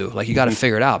how to. Like, you got to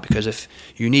figure it out, because if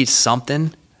you need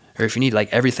something or if you need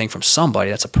like everything from somebody,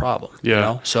 that's a problem.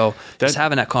 Yeah. So just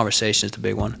having that conversation is the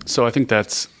big one. So I think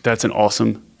that's an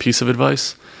awesome piece of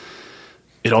advice.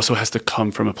 It also has to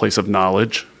come from a place of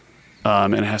knowledge,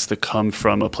 and it has to come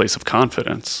from a place of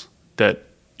confidence that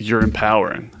you're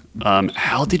empowering.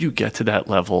 How did you get to that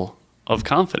level of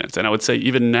confidence? And I would say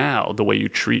even now, the way you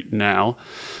treat now,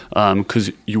 because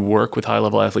you work with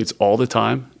high-level athletes all the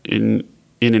time in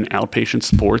an outpatient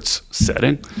sports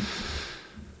setting,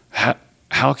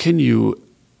 how can you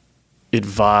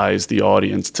advise the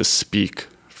audience to speak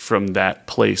from that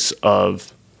place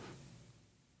of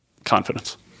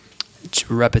confidence? It's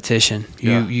repetition.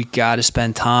 You got to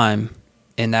spend time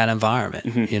in that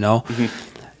environment, you know?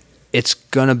 It's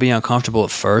going to be uncomfortable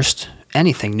at first.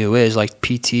 Anything new is, like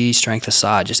PT, strength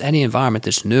aside, just any environment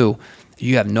that's new,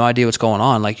 you have no idea what's going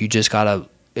on. Like, you just got to,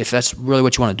 if that's really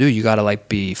what you want to do, you got to like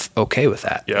be okay with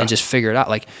that and just figure it out.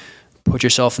 Like, put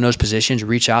yourself in those positions,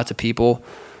 reach out to people,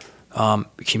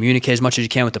 communicate as much as you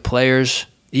can with the players.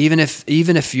 Even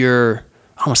if you're,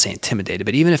 I don't want to say intimidated,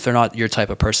 but even if they're not your type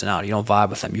of personality, you don't vibe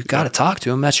with them, you got to talk to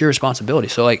them. That's your responsibility.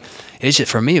 So like, it's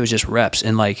just, for me, it was just reps.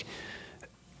 And like,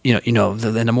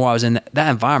 the more I was in that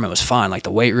environment was fine. Like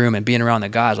the weight room and being around the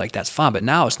guys, like that's fine. But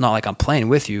now it's not like I'm playing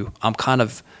with you. I'm kind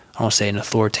of, I don't want to say an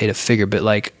authoritative figure, but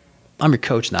like, I'm your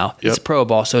coach now. It's pro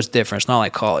ball, so it's different. It's not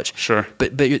like college. Sure.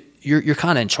 But you're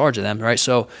kind of in charge of them, right?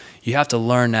 So you have to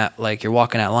learn that, like, you're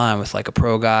walking that line with like a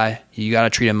pro guy. You got to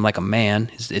treat him like a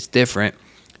man. It's different.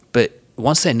 But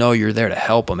once they know you're there to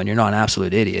help them and you're not an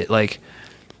absolute idiot, like,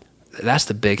 that's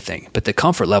the big thing. But the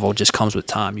comfort level just comes with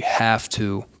time. You have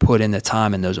to put in the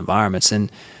time in those environments, and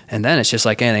then it's just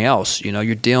like anything else. You know,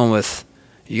 you're dealing with,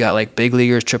 you got like big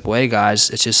leaguers, AAA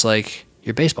guys. It's just like,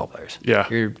 you're baseball players. Yeah.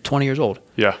 You're 20 years old.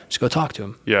 Yeah. Just go talk to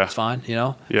them. Yeah. It's fine, you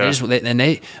know? Yeah.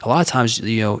 They a lot of times,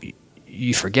 you know,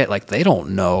 you forget, like, they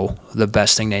don't know the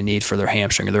best thing they need for their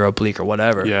hamstring or their oblique or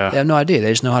whatever. Yeah. They have no idea. They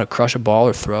just know how to crush a ball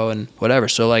or throw and whatever.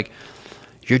 So, like,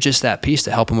 you're just that piece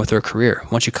to help them with their career.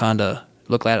 Once you kind of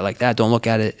look at it like that, don't look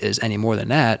at it as any more than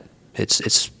that.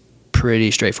 It's pretty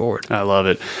straightforward. I love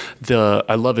it.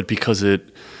 I love it because it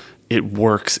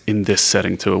works in this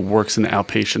setting too. It works in the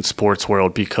outpatient sports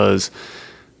world because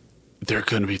they're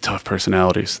going to be tough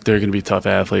personalities. They're going to be tough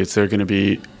athletes. They're going to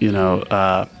be,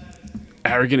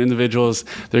 arrogant individuals.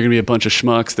 They're going to be a bunch of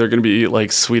schmucks. They're going to be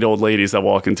like sweet old ladies that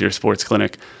walk into your sports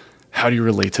clinic. How do you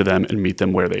relate to them and meet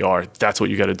them where they are? That's what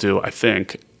you got to do, I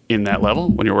think, in that level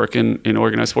when you're working in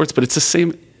organized sports. But it's the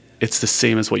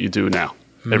same as what you do now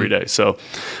every day. So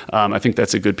I think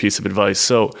that's a good piece of advice.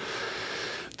 So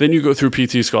then you go through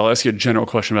PT school. I'll ask you a general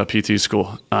question about PT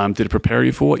school. Did it prepare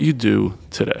you for what you do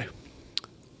today?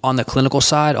 On the clinical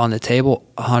side, on the table,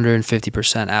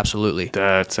 150%, absolutely.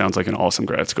 That sounds like an awesome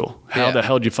grad school. How the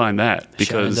hell did you find that?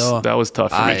 Because that was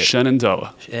tough for me.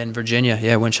 Shenandoah. In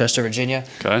Virginia, Winchester, Virginia.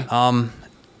 Okay.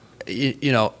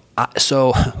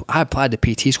 So I applied to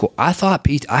PT school. I thought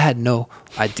I had no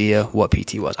idea what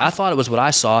PT was. I thought it was what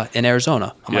I saw in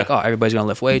Arizona. I'm like, oh, everybody's going to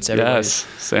lift weights. Yes,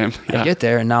 same. Yeah. I get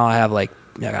there, and now I have, like,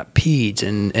 I got peds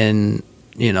and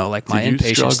like my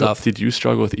inpatient stuff. Did you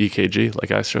struggle with EKG like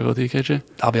I struggle with EKG?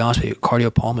 I'll be honest with you,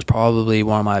 cardiopulmonary is probably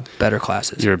one of my better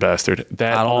classes. You're a bastard.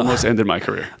 That almost ended my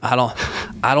career. I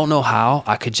don't know how.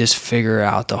 I could just figure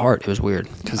out the heart. It was weird.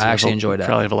 I actually enjoyed that.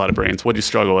 Probably have a lot of brains. What do you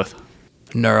struggle with?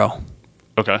 Neuro.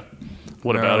 Okay.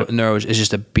 What about it? Neuro is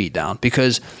just a beat down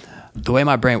because the way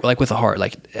my brain, like with the heart,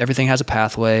 like everything has a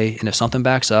pathway, and if something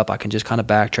backs up, I can just kind of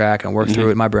backtrack and work through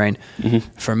it in my brain.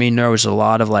 For me, neuro is a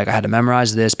lot of like, I had to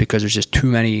memorize this because there's just too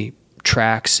many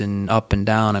tracks and up and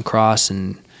down and cross,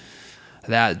 and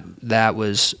that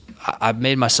was, I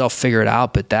made myself figure it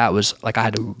out, but that was like, I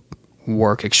had to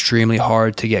work extremely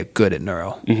hard to get good at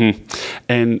neuro.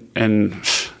 And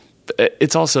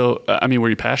it's also, were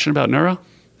you passionate about neuro?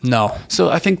 No. So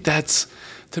I think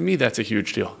to me, that's a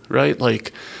huge deal, right?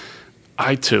 Like,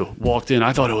 I too walked in,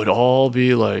 I thought it would all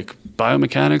be like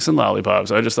biomechanics and lollipops.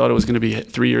 I just thought it was going to be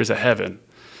 3 years of heaven.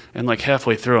 And like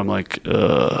halfway through, I'm like, maybe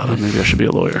I should be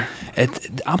a lawyer.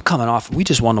 I'm coming off, we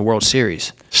just won the World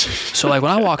Series. So like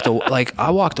when I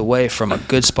walked away from a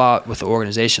good spot with the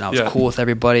organization. I was cool with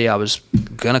everybody. I was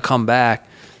going to come back.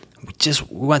 We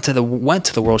went to the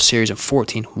World Series in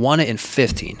 2014, won it in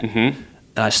 2015.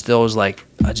 And I still was like,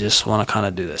 I just want to kind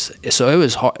of do this. So it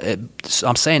was hard.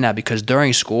 I'm saying that because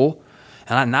during school,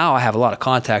 and now I have a lot of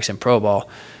contacts in pro ball,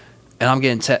 and I'm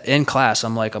getting in class,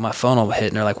 I'm like, on my phone will hit,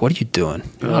 and they're like, what are you doing?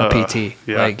 You're on PT.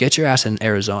 Like, get your ass in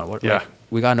Arizona. Like,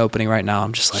 we got an opening right now.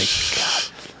 I'm just like,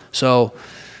 God. So,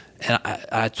 and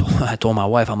I told my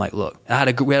wife, I'm like, look, we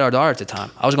had our daughter at the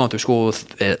time. I was going through school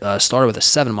started with a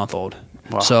 7-month-old.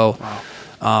 Wow. So,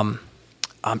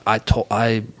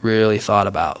 I really thought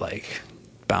about like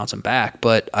bouncing back,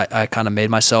 but I kind of made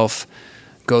myself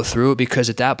go through it because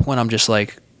at that point I'm just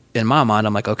like, in my mind,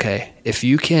 I'm like, okay, if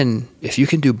you can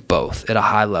do both at a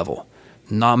high level,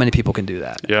 not many people can do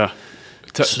that. Yeah.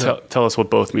 Tell us what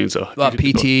both means though.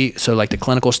 PT, so like the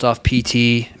clinical stuff,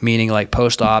 PT, meaning like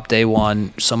post-op, day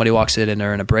one, somebody walks in and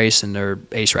they're in a brace and they're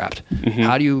ace wrapped.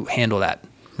 How do you handle that,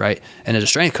 right? And as a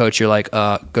strength coach, you're like,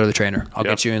 go to the trainer. I'll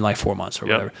get you in like 4 months or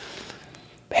whatever.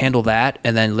 Handle that,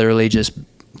 and then literally just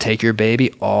take your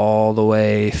baby all the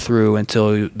way through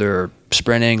until they're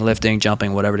sprinting, lifting,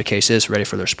 jumping, whatever the case is, ready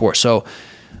for their sport. So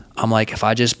I'm like, if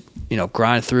I just,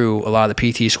 grind through a lot of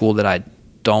the PT school that I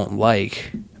don't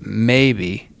like,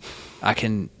 maybe I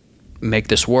can make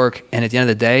this work. And at the end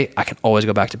of the day, I can always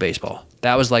go back to baseball.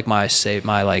 That was like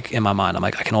in my mind, I'm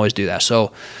like, I can always do that.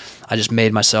 So I just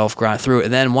made myself grind through it.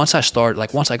 And then once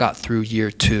I got through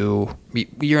year 2,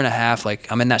 year and a half,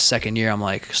 like I'm in that second year, I'm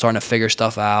like starting to figure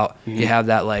stuff out. Mm-hmm. You have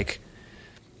that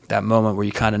that moment where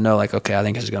you kind of know like, okay, I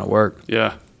think this is going to work.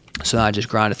 Yeah. So then I just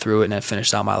grinded through it and then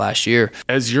finished out my last year.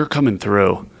 As you're coming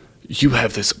through, you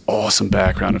have this awesome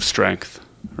background of strength,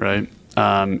 right?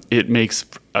 It makes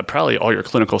probably all your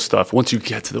clinical stuff, once you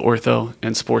get to the ortho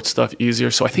and sports stuff,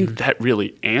 easier. So I think that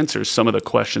really answers some of the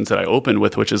questions that I opened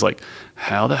with, which is like,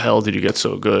 how the hell did you get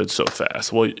so good so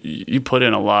fast? Well, you put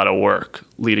in a lot of work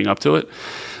leading up to it.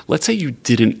 Let's say you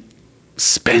didn't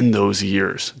spend those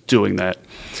years doing that.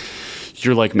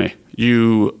 You're like me.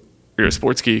 You're a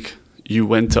sports geek. You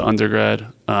went to undergrad,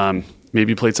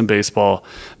 maybe you played some baseball,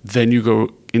 then you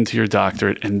go into your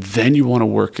doctorate, and then you want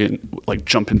to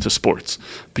jump into sports.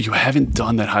 But you haven't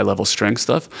done that high-level strength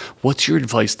stuff. What's your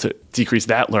advice to decrease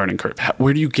that learning curve?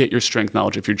 Where do you get your strength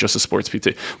knowledge if you're just a sports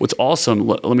PT? What's awesome,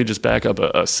 let me just back up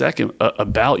a second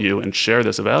about you and share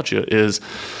this about you, is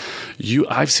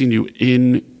I've seen you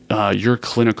in your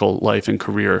clinical life and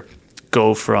career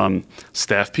go from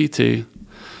staff PT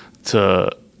to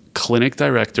clinic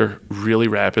director really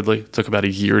rapidly. Took about a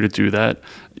year to do that.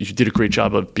 You did a great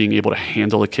job of being able to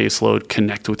handle a caseload,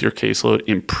 connect with your caseload,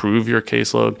 improve your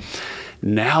caseload.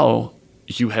 Now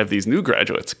you have these new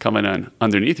graduates coming in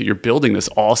underneath you. You're building this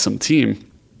awesome team.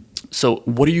 So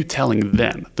what are you telling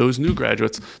them? Those new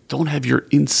graduates don't have your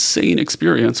insane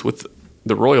experience with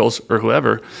the Royals or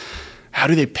whoever. How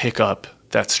do they pick up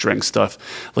that strength stuff?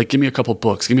 Like, give me a couple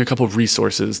books, give me a couple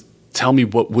resources. Tell me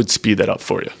what would speed that up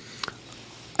for you.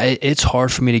 It's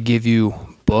hard for me to give you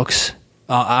books.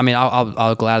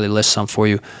 I'll gladly list some for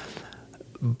you.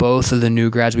 Both of the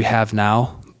new grads we have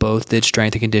now, both did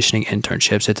strength and conditioning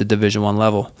internships at the Division I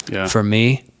level. Yeah. For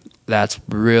me, that's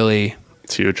really...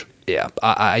 It's huge. Yeah.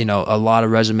 A lot of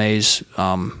resumes,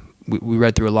 we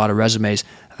read through a lot of resumes.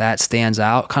 That stands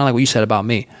out, kind of like what you said about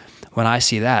me. When I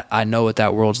see that, I know what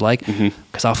that world's like,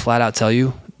 because I'll flat out tell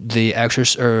you, the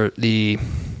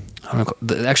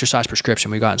exercise prescription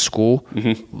we got in school,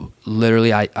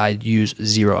 literally I use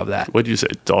 0 of that. What did you say,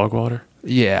 dog water?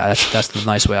 Yeah, that's the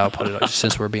nice way I'll put it,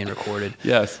 since we're being recorded.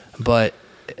 Yes. But,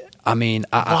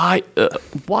 why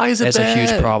is it it's bad? a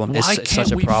huge problem. Why it's can't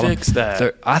such a we problem. fix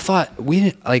that? I thought we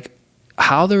didn't,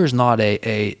 how there is not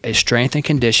a strength and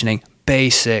conditioning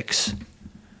basics.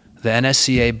 The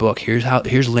NSCA book,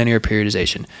 here's linear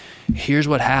periodization. Here's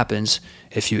what happens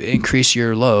if you increase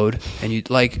your load and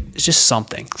it's just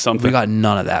something. We got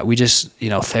none of that. We just,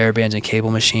 TheraBands and cable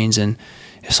machines. And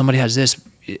if somebody has this,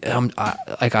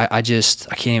 I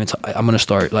can't even, I'm going to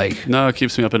start No, it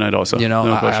keeps me up at night also. I don't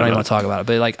even want to talk about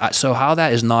it. But so how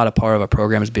that is not a part of a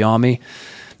program is beyond me.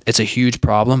 It's a huge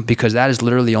problem, because that is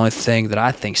literally the only thing that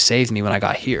I think saved me when I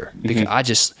got here.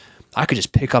 Because I could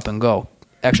just pick up and go.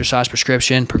 Exercise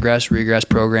prescription, progress, regress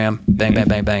program, bang, bang,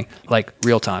 bang, bang,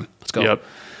 real time. Let's go. Yep.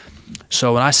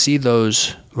 So when I see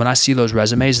those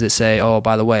resumes that say, oh,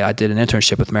 by the way, I did an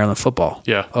internship with Maryland football.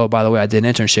 Yeah. Oh, by the way, I did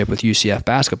an internship with UCF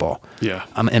basketball. Yeah.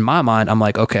 In my mind, I'm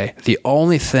like, okay, the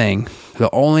only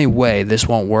way this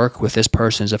won't work with this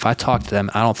person is if I talk to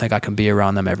them, I don't think I can be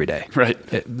around them every day. Right.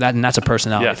 And that's a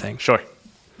personality thing. Sure.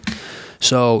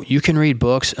 So you can read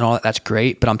books and all that. That's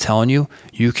great. But I'm telling you,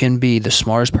 you can be the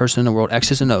smartest person in the world,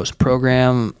 X's and O's,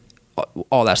 program,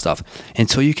 all that stuff,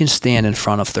 until you can stand in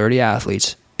front of 30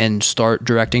 athletes and start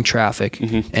directing traffic,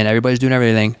 and everybody's doing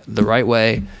everything the right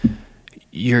way.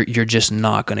 You're just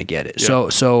not going to get it. Yeah.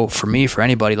 So for me, for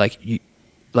anybody,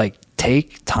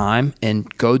 take time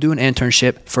and go do an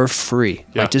internship for free.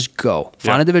 Yeah. Just go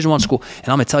find a Division I school. And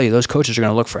I'm going to tell you, those coaches are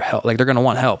going to look for help. They're going to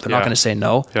want help. They're not going to say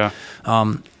no. Yeah.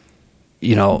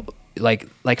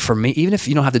 For me, even if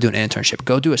you don't have to do an internship,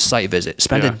 go do a site visit,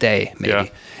 spend a day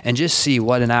maybe, and just see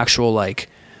what an actual an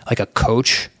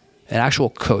actual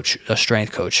coach, a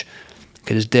strength coach,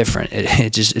 because it's different.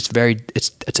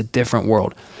 It's a different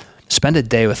world. Spend a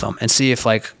day with them and see if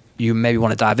you maybe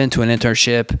want to dive into an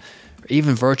internship, or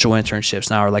even virtual internships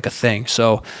now are a thing.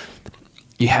 So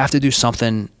you have to do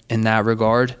something in that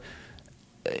regard.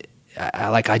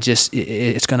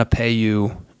 It's going to pay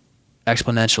you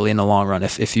exponentially in the long run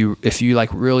if you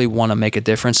really want to make a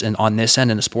difference on this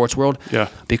end in the sports world. Yeah.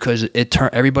 Because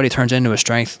everybody turns into a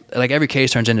strength, every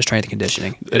case turns into strength and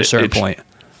conditioning at a certain point.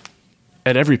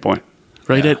 At every point.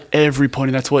 Right? Yeah. At every point.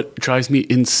 And that's what drives me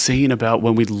insane about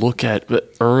when we look at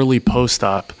early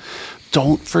post-op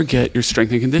don't forget your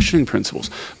strength and conditioning principles.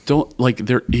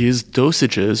 There is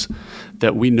dosages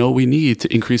that we know we need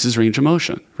to increase his range of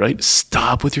motion, right?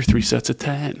 Stop with your 3 sets of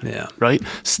 10, right?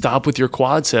 Stop with your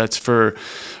quad sets for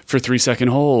 3-second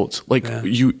holds.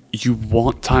 You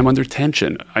want time under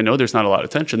tension. I know there's not a lot of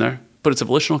tension there, but it's a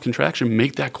volitional contraction.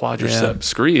 Make that quadricep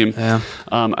scream. Yeah.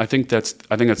 I think that's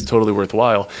totally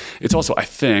worthwhile. It's also, I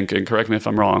think, and correct me if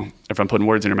I'm wrong, if I'm putting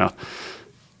words in your mouth,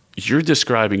 you're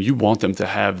describing you want them to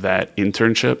have that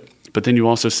internship, but then you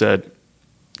also said,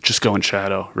 just go in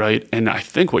shadow, right? And I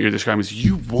think what you're describing is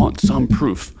you want some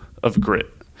proof of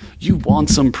grit. You want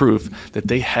some proof that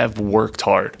they have worked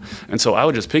hard. And so I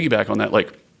would just piggyback on that.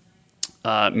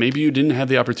 Maybe you didn't have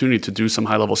the opportunity to do some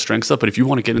high-level strength stuff, but if you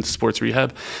want to get into sports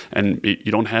rehab and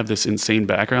you don't have this insane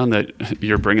background that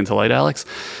you're bringing to light, Alex,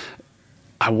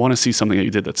 I want to see something that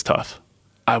you did that's tough.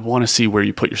 I want to see where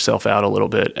you put yourself out a little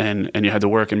bit and you had to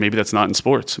work, and maybe that's not in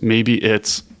sports. Maybe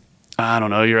it's, I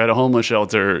don't know, you're at a homeless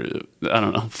shelter,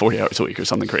 40 hours a week or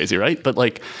something crazy, right? But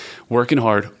working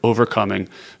hard, overcoming,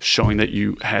 showing that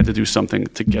you had to do something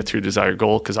to get to your desired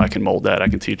goal, because I can mold that, I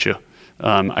can teach you.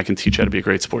 I can teach you how to be a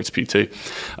great sports PT.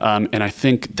 And I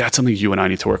think that's something you and I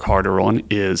need to work harder on,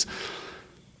 is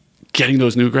getting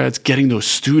those new grads, getting those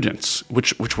students,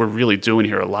 which we're really doing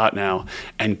here a lot now,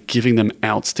 and giving them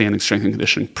outstanding strength and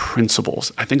conditioning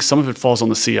principles. I think some of it falls on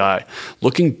the CI.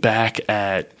 Looking back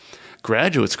at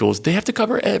graduate schools, they have to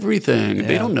cover everything. Yeah.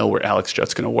 They don't know where Alex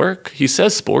Jett's going to work. He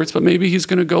says sports, but maybe he's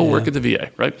going to go work at the VA,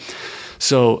 right?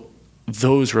 So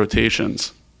those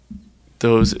rotations,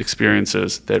 those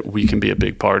experiences that we can be a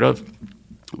big part of,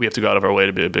 we have to go out of our way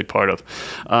to be a big part of.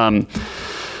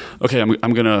 Okay,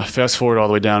 I'm going to fast forward all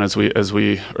the way down all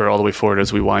the way forward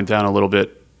as we wind down a little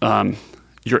bit.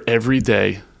 Your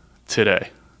everyday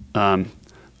today.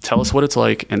 Tell us what it's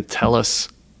like, and tell us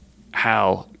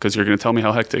how, because you're going to tell me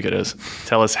how hectic it is.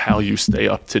 Tell us how you stay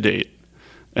up to date,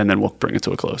 and then we'll bring it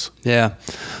to a close. Yeah.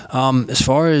 As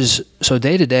far as, so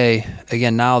day to day,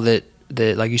 again, now that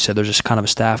like you said, there's just kind of a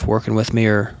staff working with me,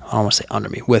 or I don't want to say under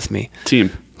me, with me.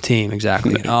 Team,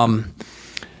 exactly.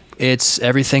 It's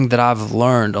everything that I've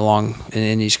learned along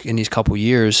in these couple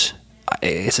years.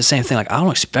 It's the same thing. I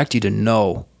don't expect you to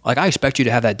know. I expect you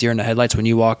to have that deer in the headlights when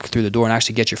you walk through the door and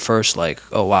actually get your first, my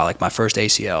first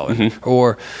ACL,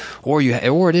 or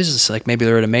it is maybe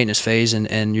they're at a maintenance phase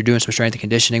and you're doing some strength and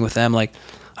conditioning with them. I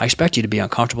expect you to be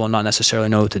uncomfortable and not necessarily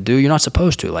know what to do. You're not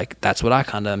supposed to. That's what I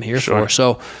kind of am here for.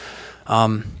 So,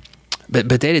 but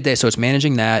day to day, so it's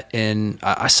managing that, and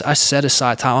I set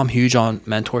aside time. I'm huge on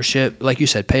mentorship. Like you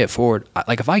said, pay it forward.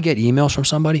 If I get emails from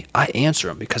somebody, I answer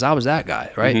them because I was that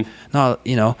guy, right? No,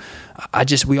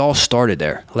 we all started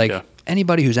there.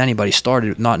 Anybody who's anybody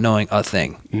started not knowing a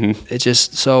thing. It's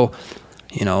just, so,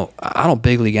 I don't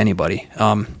big league anybody.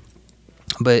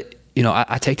 But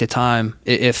I take the time,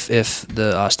 if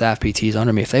the staff PTs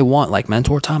under me, if they want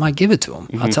mentor time, I give it to them.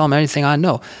 I'll tell them anything I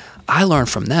know. I learned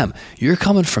from them. You're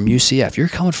coming from UCF. You're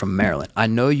coming from Maryland. I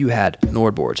know you had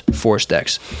Nord boards, force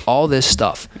decks, all this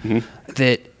stuff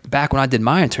that back when I did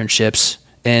my internships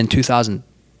in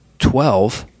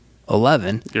 2012,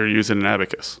 11. You're using an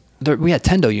abacus. We had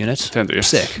Tendo units. Tendo, yes.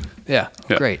 Sick. Yeah,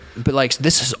 great. But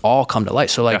this has all come to light.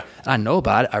 So I know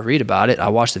about it. I read about it. I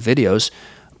watch the videos.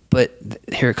 But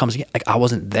here it comes again. I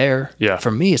wasn't there. Yeah.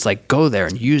 For me, it's go there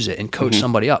and use it and coach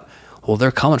somebody up. Well,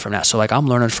 they're coming from that. So I'm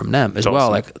learning from them as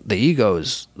well. The ego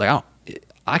is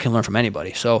I can learn from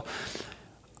anybody. So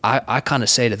I kind of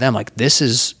say to them, this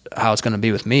is how it's going to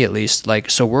be with me, at least.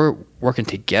 So we're working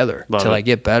together to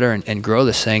get better and grow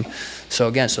this thing. So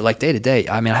again, day to day,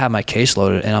 I have my case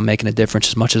loaded and I'm making a difference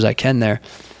as much as I can there.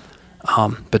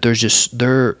 But there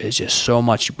is just so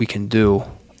much we can do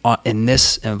in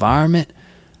this environment.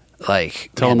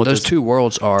 Tell them what those two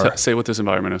worlds are. Say what this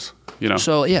environment is.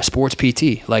 So sports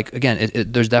PT. Again,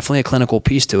 there's definitely a clinical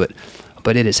piece to it,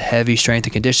 but it is heavy strength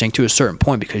and conditioning to a certain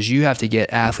point, because you have to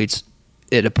get athletes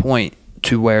at a point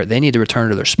to where they need to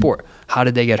return to their sport. How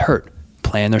did they get hurt?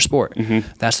 Playing their sport.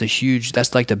 That's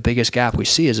the biggest gap we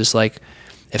see. Is just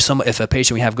if a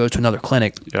patient we have goes to another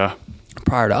clinic. Yeah.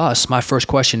 Prior to us, my first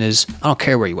question is, I don't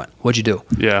care where you went. What'd you do?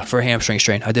 Yeah. For a hamstring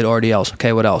strain, I did RDLs.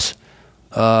 Okay, what else?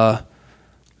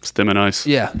 Stim and ice.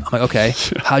 Yeah. I'm okay.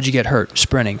 How'd you get hurt?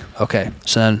 Sprinting. Okay.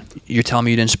 So then you're telling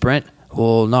me you didn't sprint?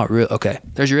 Well, not really. Okay.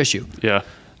 There's your issue. Yeah.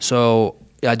 So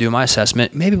I do my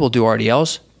assessment. Maybe we'll do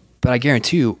RDLs, but I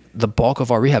guarantee you the bulk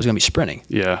of our rehab is going to be sprinting.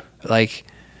 Yeah.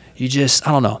 You just,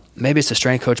 I don't know. Maybe it's a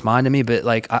strength coach mind in me, but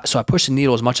so I push the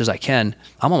needle as much as I can.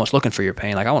 I'm almost looking for your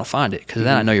pain. I want to find it, because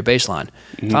then I know your baseline.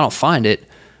 If I don't find it,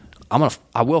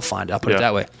 I will find it. I'll put it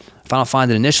that way. If I don't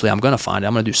find it initially, I'm going to find it.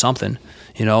 I'm going to do something,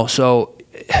 So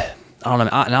I don't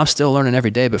know, and I'm still learning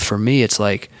every day, but for me, it's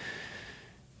like,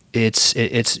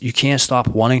 it's you can't stop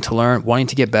wanting to learn, wanting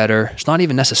to get better. It's not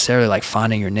even necessarily like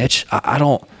finding your niche. I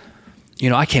don't,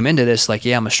 I came into this like,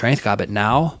 yeah, I'm a strength guy, but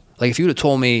now, like if you would have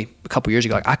told me a couple years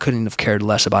ago, like I couldn't have cared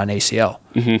less about an ACL.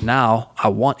 Now I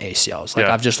want ACLs. Like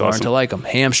I've just learned to like them.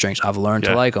 Hamstrings, I've learned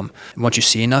to like them. And once you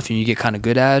see enough and you get kind of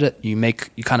good at it, you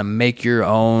kind of make your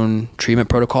own treatment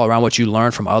protocol around what you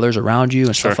learn from others around you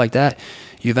and stuff like that.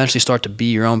 You eventually start to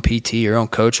be your own PT, your own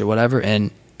coach or whatever. And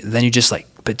then you just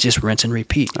just rinse and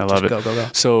repeat. I love it. Go.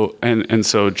 So, and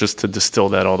so just to distill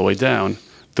that all the way down,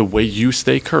 the way you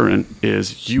stay current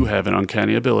is you have an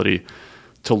uncanny ability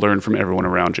to learn from everyone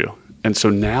around you. And so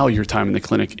now your time in the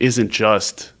clinic isn't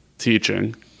just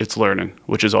teaching, it's learning,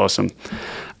 which is awesome.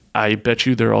 I bet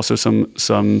you there are also some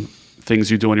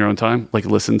things you do on your own time, like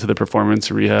listen to the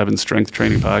Performance, Rehab, and Strength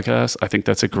Training podcast. I think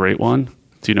that's a great one.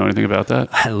 Do you know anything about that?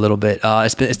 A little bit.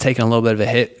 It's taken a little bit of a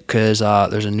hit because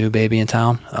there's a new baby in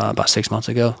town about 6 months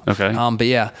ago. Okay. But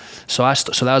yeah, so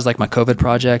that was like my COVID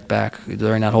project back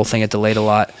during that whole thing. It delayed a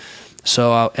lot.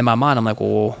 So in my mind, I'm like,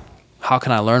 well, how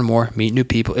can I learn more, meet new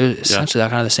people? It was essentially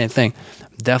that kind of the same thing.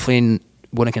 Definitely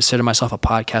wouldn't consider myself a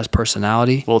podcast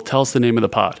personality. Well, tell us the name of the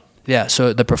pod. Yeah,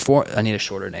 so I need a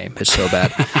shorter name. It's so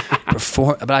bad.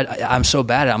 But I'm so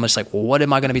bad at it. I'm just like, well, what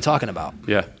am I going to be talking about?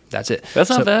 Yeah. That's it. That's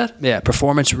not bad. Yeah,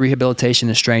 Performance, Rehabilitation,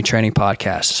 and Strength Training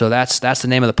Podcast. So that's the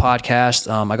name of the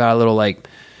podcast. I got a little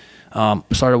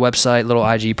started a website, little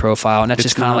IG profile, and that's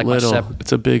just kind of like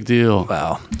it's a big deal.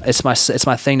 Wow. It's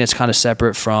my thing that's kind of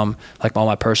separate from like all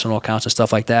my personal accounts and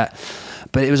stuff like that.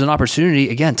 But it was an opportunity,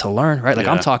 again, to learn, right? Like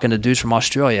I'm talking to dudes from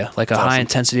Australia, like a high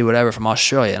intensity whatever from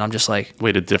Australia, and I'm just like...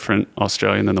 Wait, a different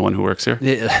Australian than the one who works here?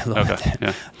 Yeah, a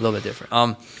little bit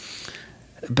different.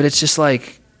 But it's just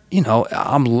like,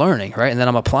 I'm learning, right? And then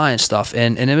I'm applying stuff,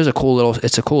 and it was a cool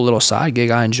little side gig.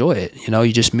 I enjoy it.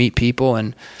 You just meet people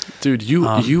and... Dude,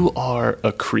 you are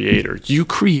a creator. You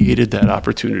created that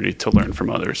opportunity to learn from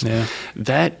others. Yeah.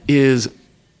 That is...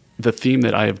 The theme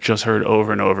that I have just heard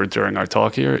over and over during our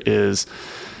talk here is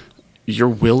you're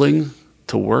willing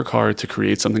to work hard to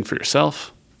create something for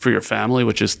yourself, for your family,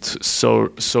 which is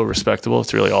so respectable.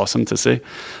 It's really awesome to see.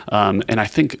 And I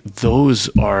think those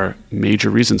are major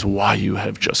reasons why you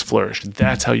have just flourished.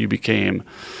 That's how you became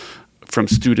from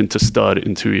student to stud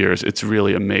in 2 years. It's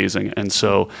really amazing. And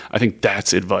so I think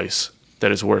that's advice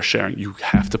that is worth sharing. You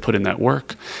have to put in that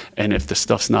work. And if the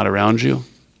stuff's not around you,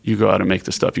 you go out and make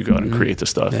the stuff. You go out and create the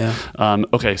stuff. Yeah.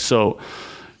 Okay, so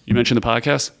you mentioned the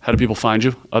podcast. How do people find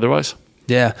you otherwise?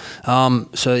 Yeah.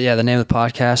 The name of the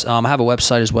podcast. I have a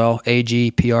website as well,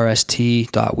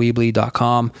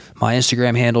 agprst.weebly.com. My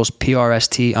Instagram handle's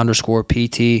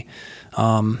prst_pt.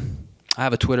 I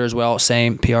have a Twitter as well,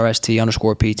 same,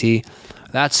 prst_pt.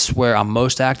 That's where I'm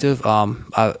most active.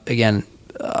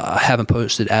 I haven't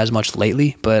posted as much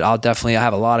lately, but I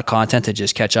have a lot of content to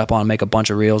just catch up on, make a bunch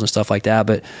of reels and stuff like that.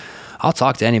 But I'll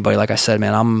talk to anybody. Like I said,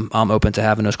 man, I'm open to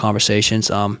having those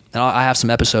conversations. And I have some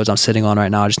episodes I'm sitting on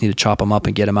right now. I just need to chop them up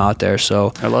and get them out there.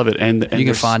 So I love it. And you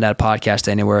can find that podcast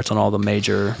anywhere. It's on all the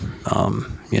major, all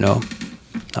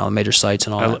the major sites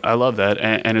and all that. I love that.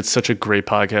 And it's such a great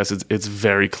podcast. It's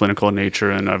very clinical in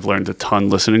nature, and I've learned a ton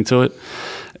listening to it.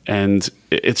 And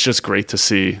it's just great to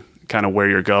see kind of where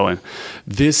you're going.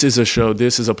 This is a show,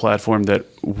 this is a platform that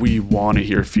we want to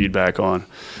hear feedback on.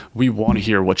 We want to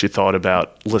hear what you thought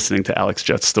about listening to Alex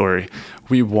Gett's story.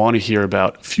 We want to hear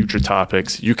about future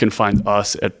topics. You can find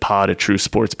us at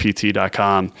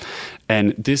pod@truesportspt.com.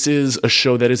 And this is a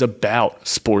show that is about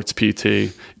sports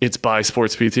PT. It's by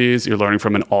sports PTs. You're learning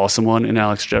from an awesome one in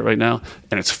Alex Gett right now.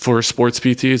 And it's for sports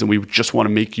PTs. And we just want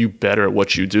to make you better at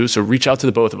what you do. So reach out to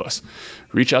the both of us.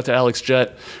 Reach out to Alex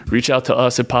Gett. Reach out to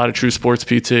us at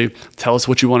pod@truesportspt. Tell us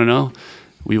what you want to know.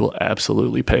 We will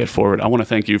absolutely pay it forward. I want to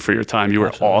thank you for your time. You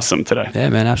were awesome today. Yeah,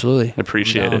 man, absolutely. I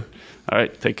appreciate it. All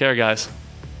right, take care, guys.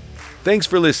 Thanks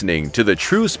for listening to the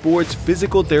True Sports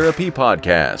Physical Therapy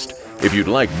Podcast. If you'd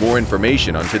like more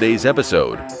information on today's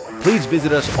episode, please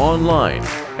visit us online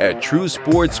at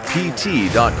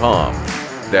truesportspt.com.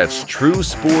 That's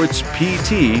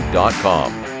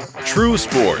truesportspt.com. True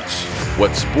Sports,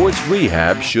 what sports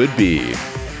rehab should be.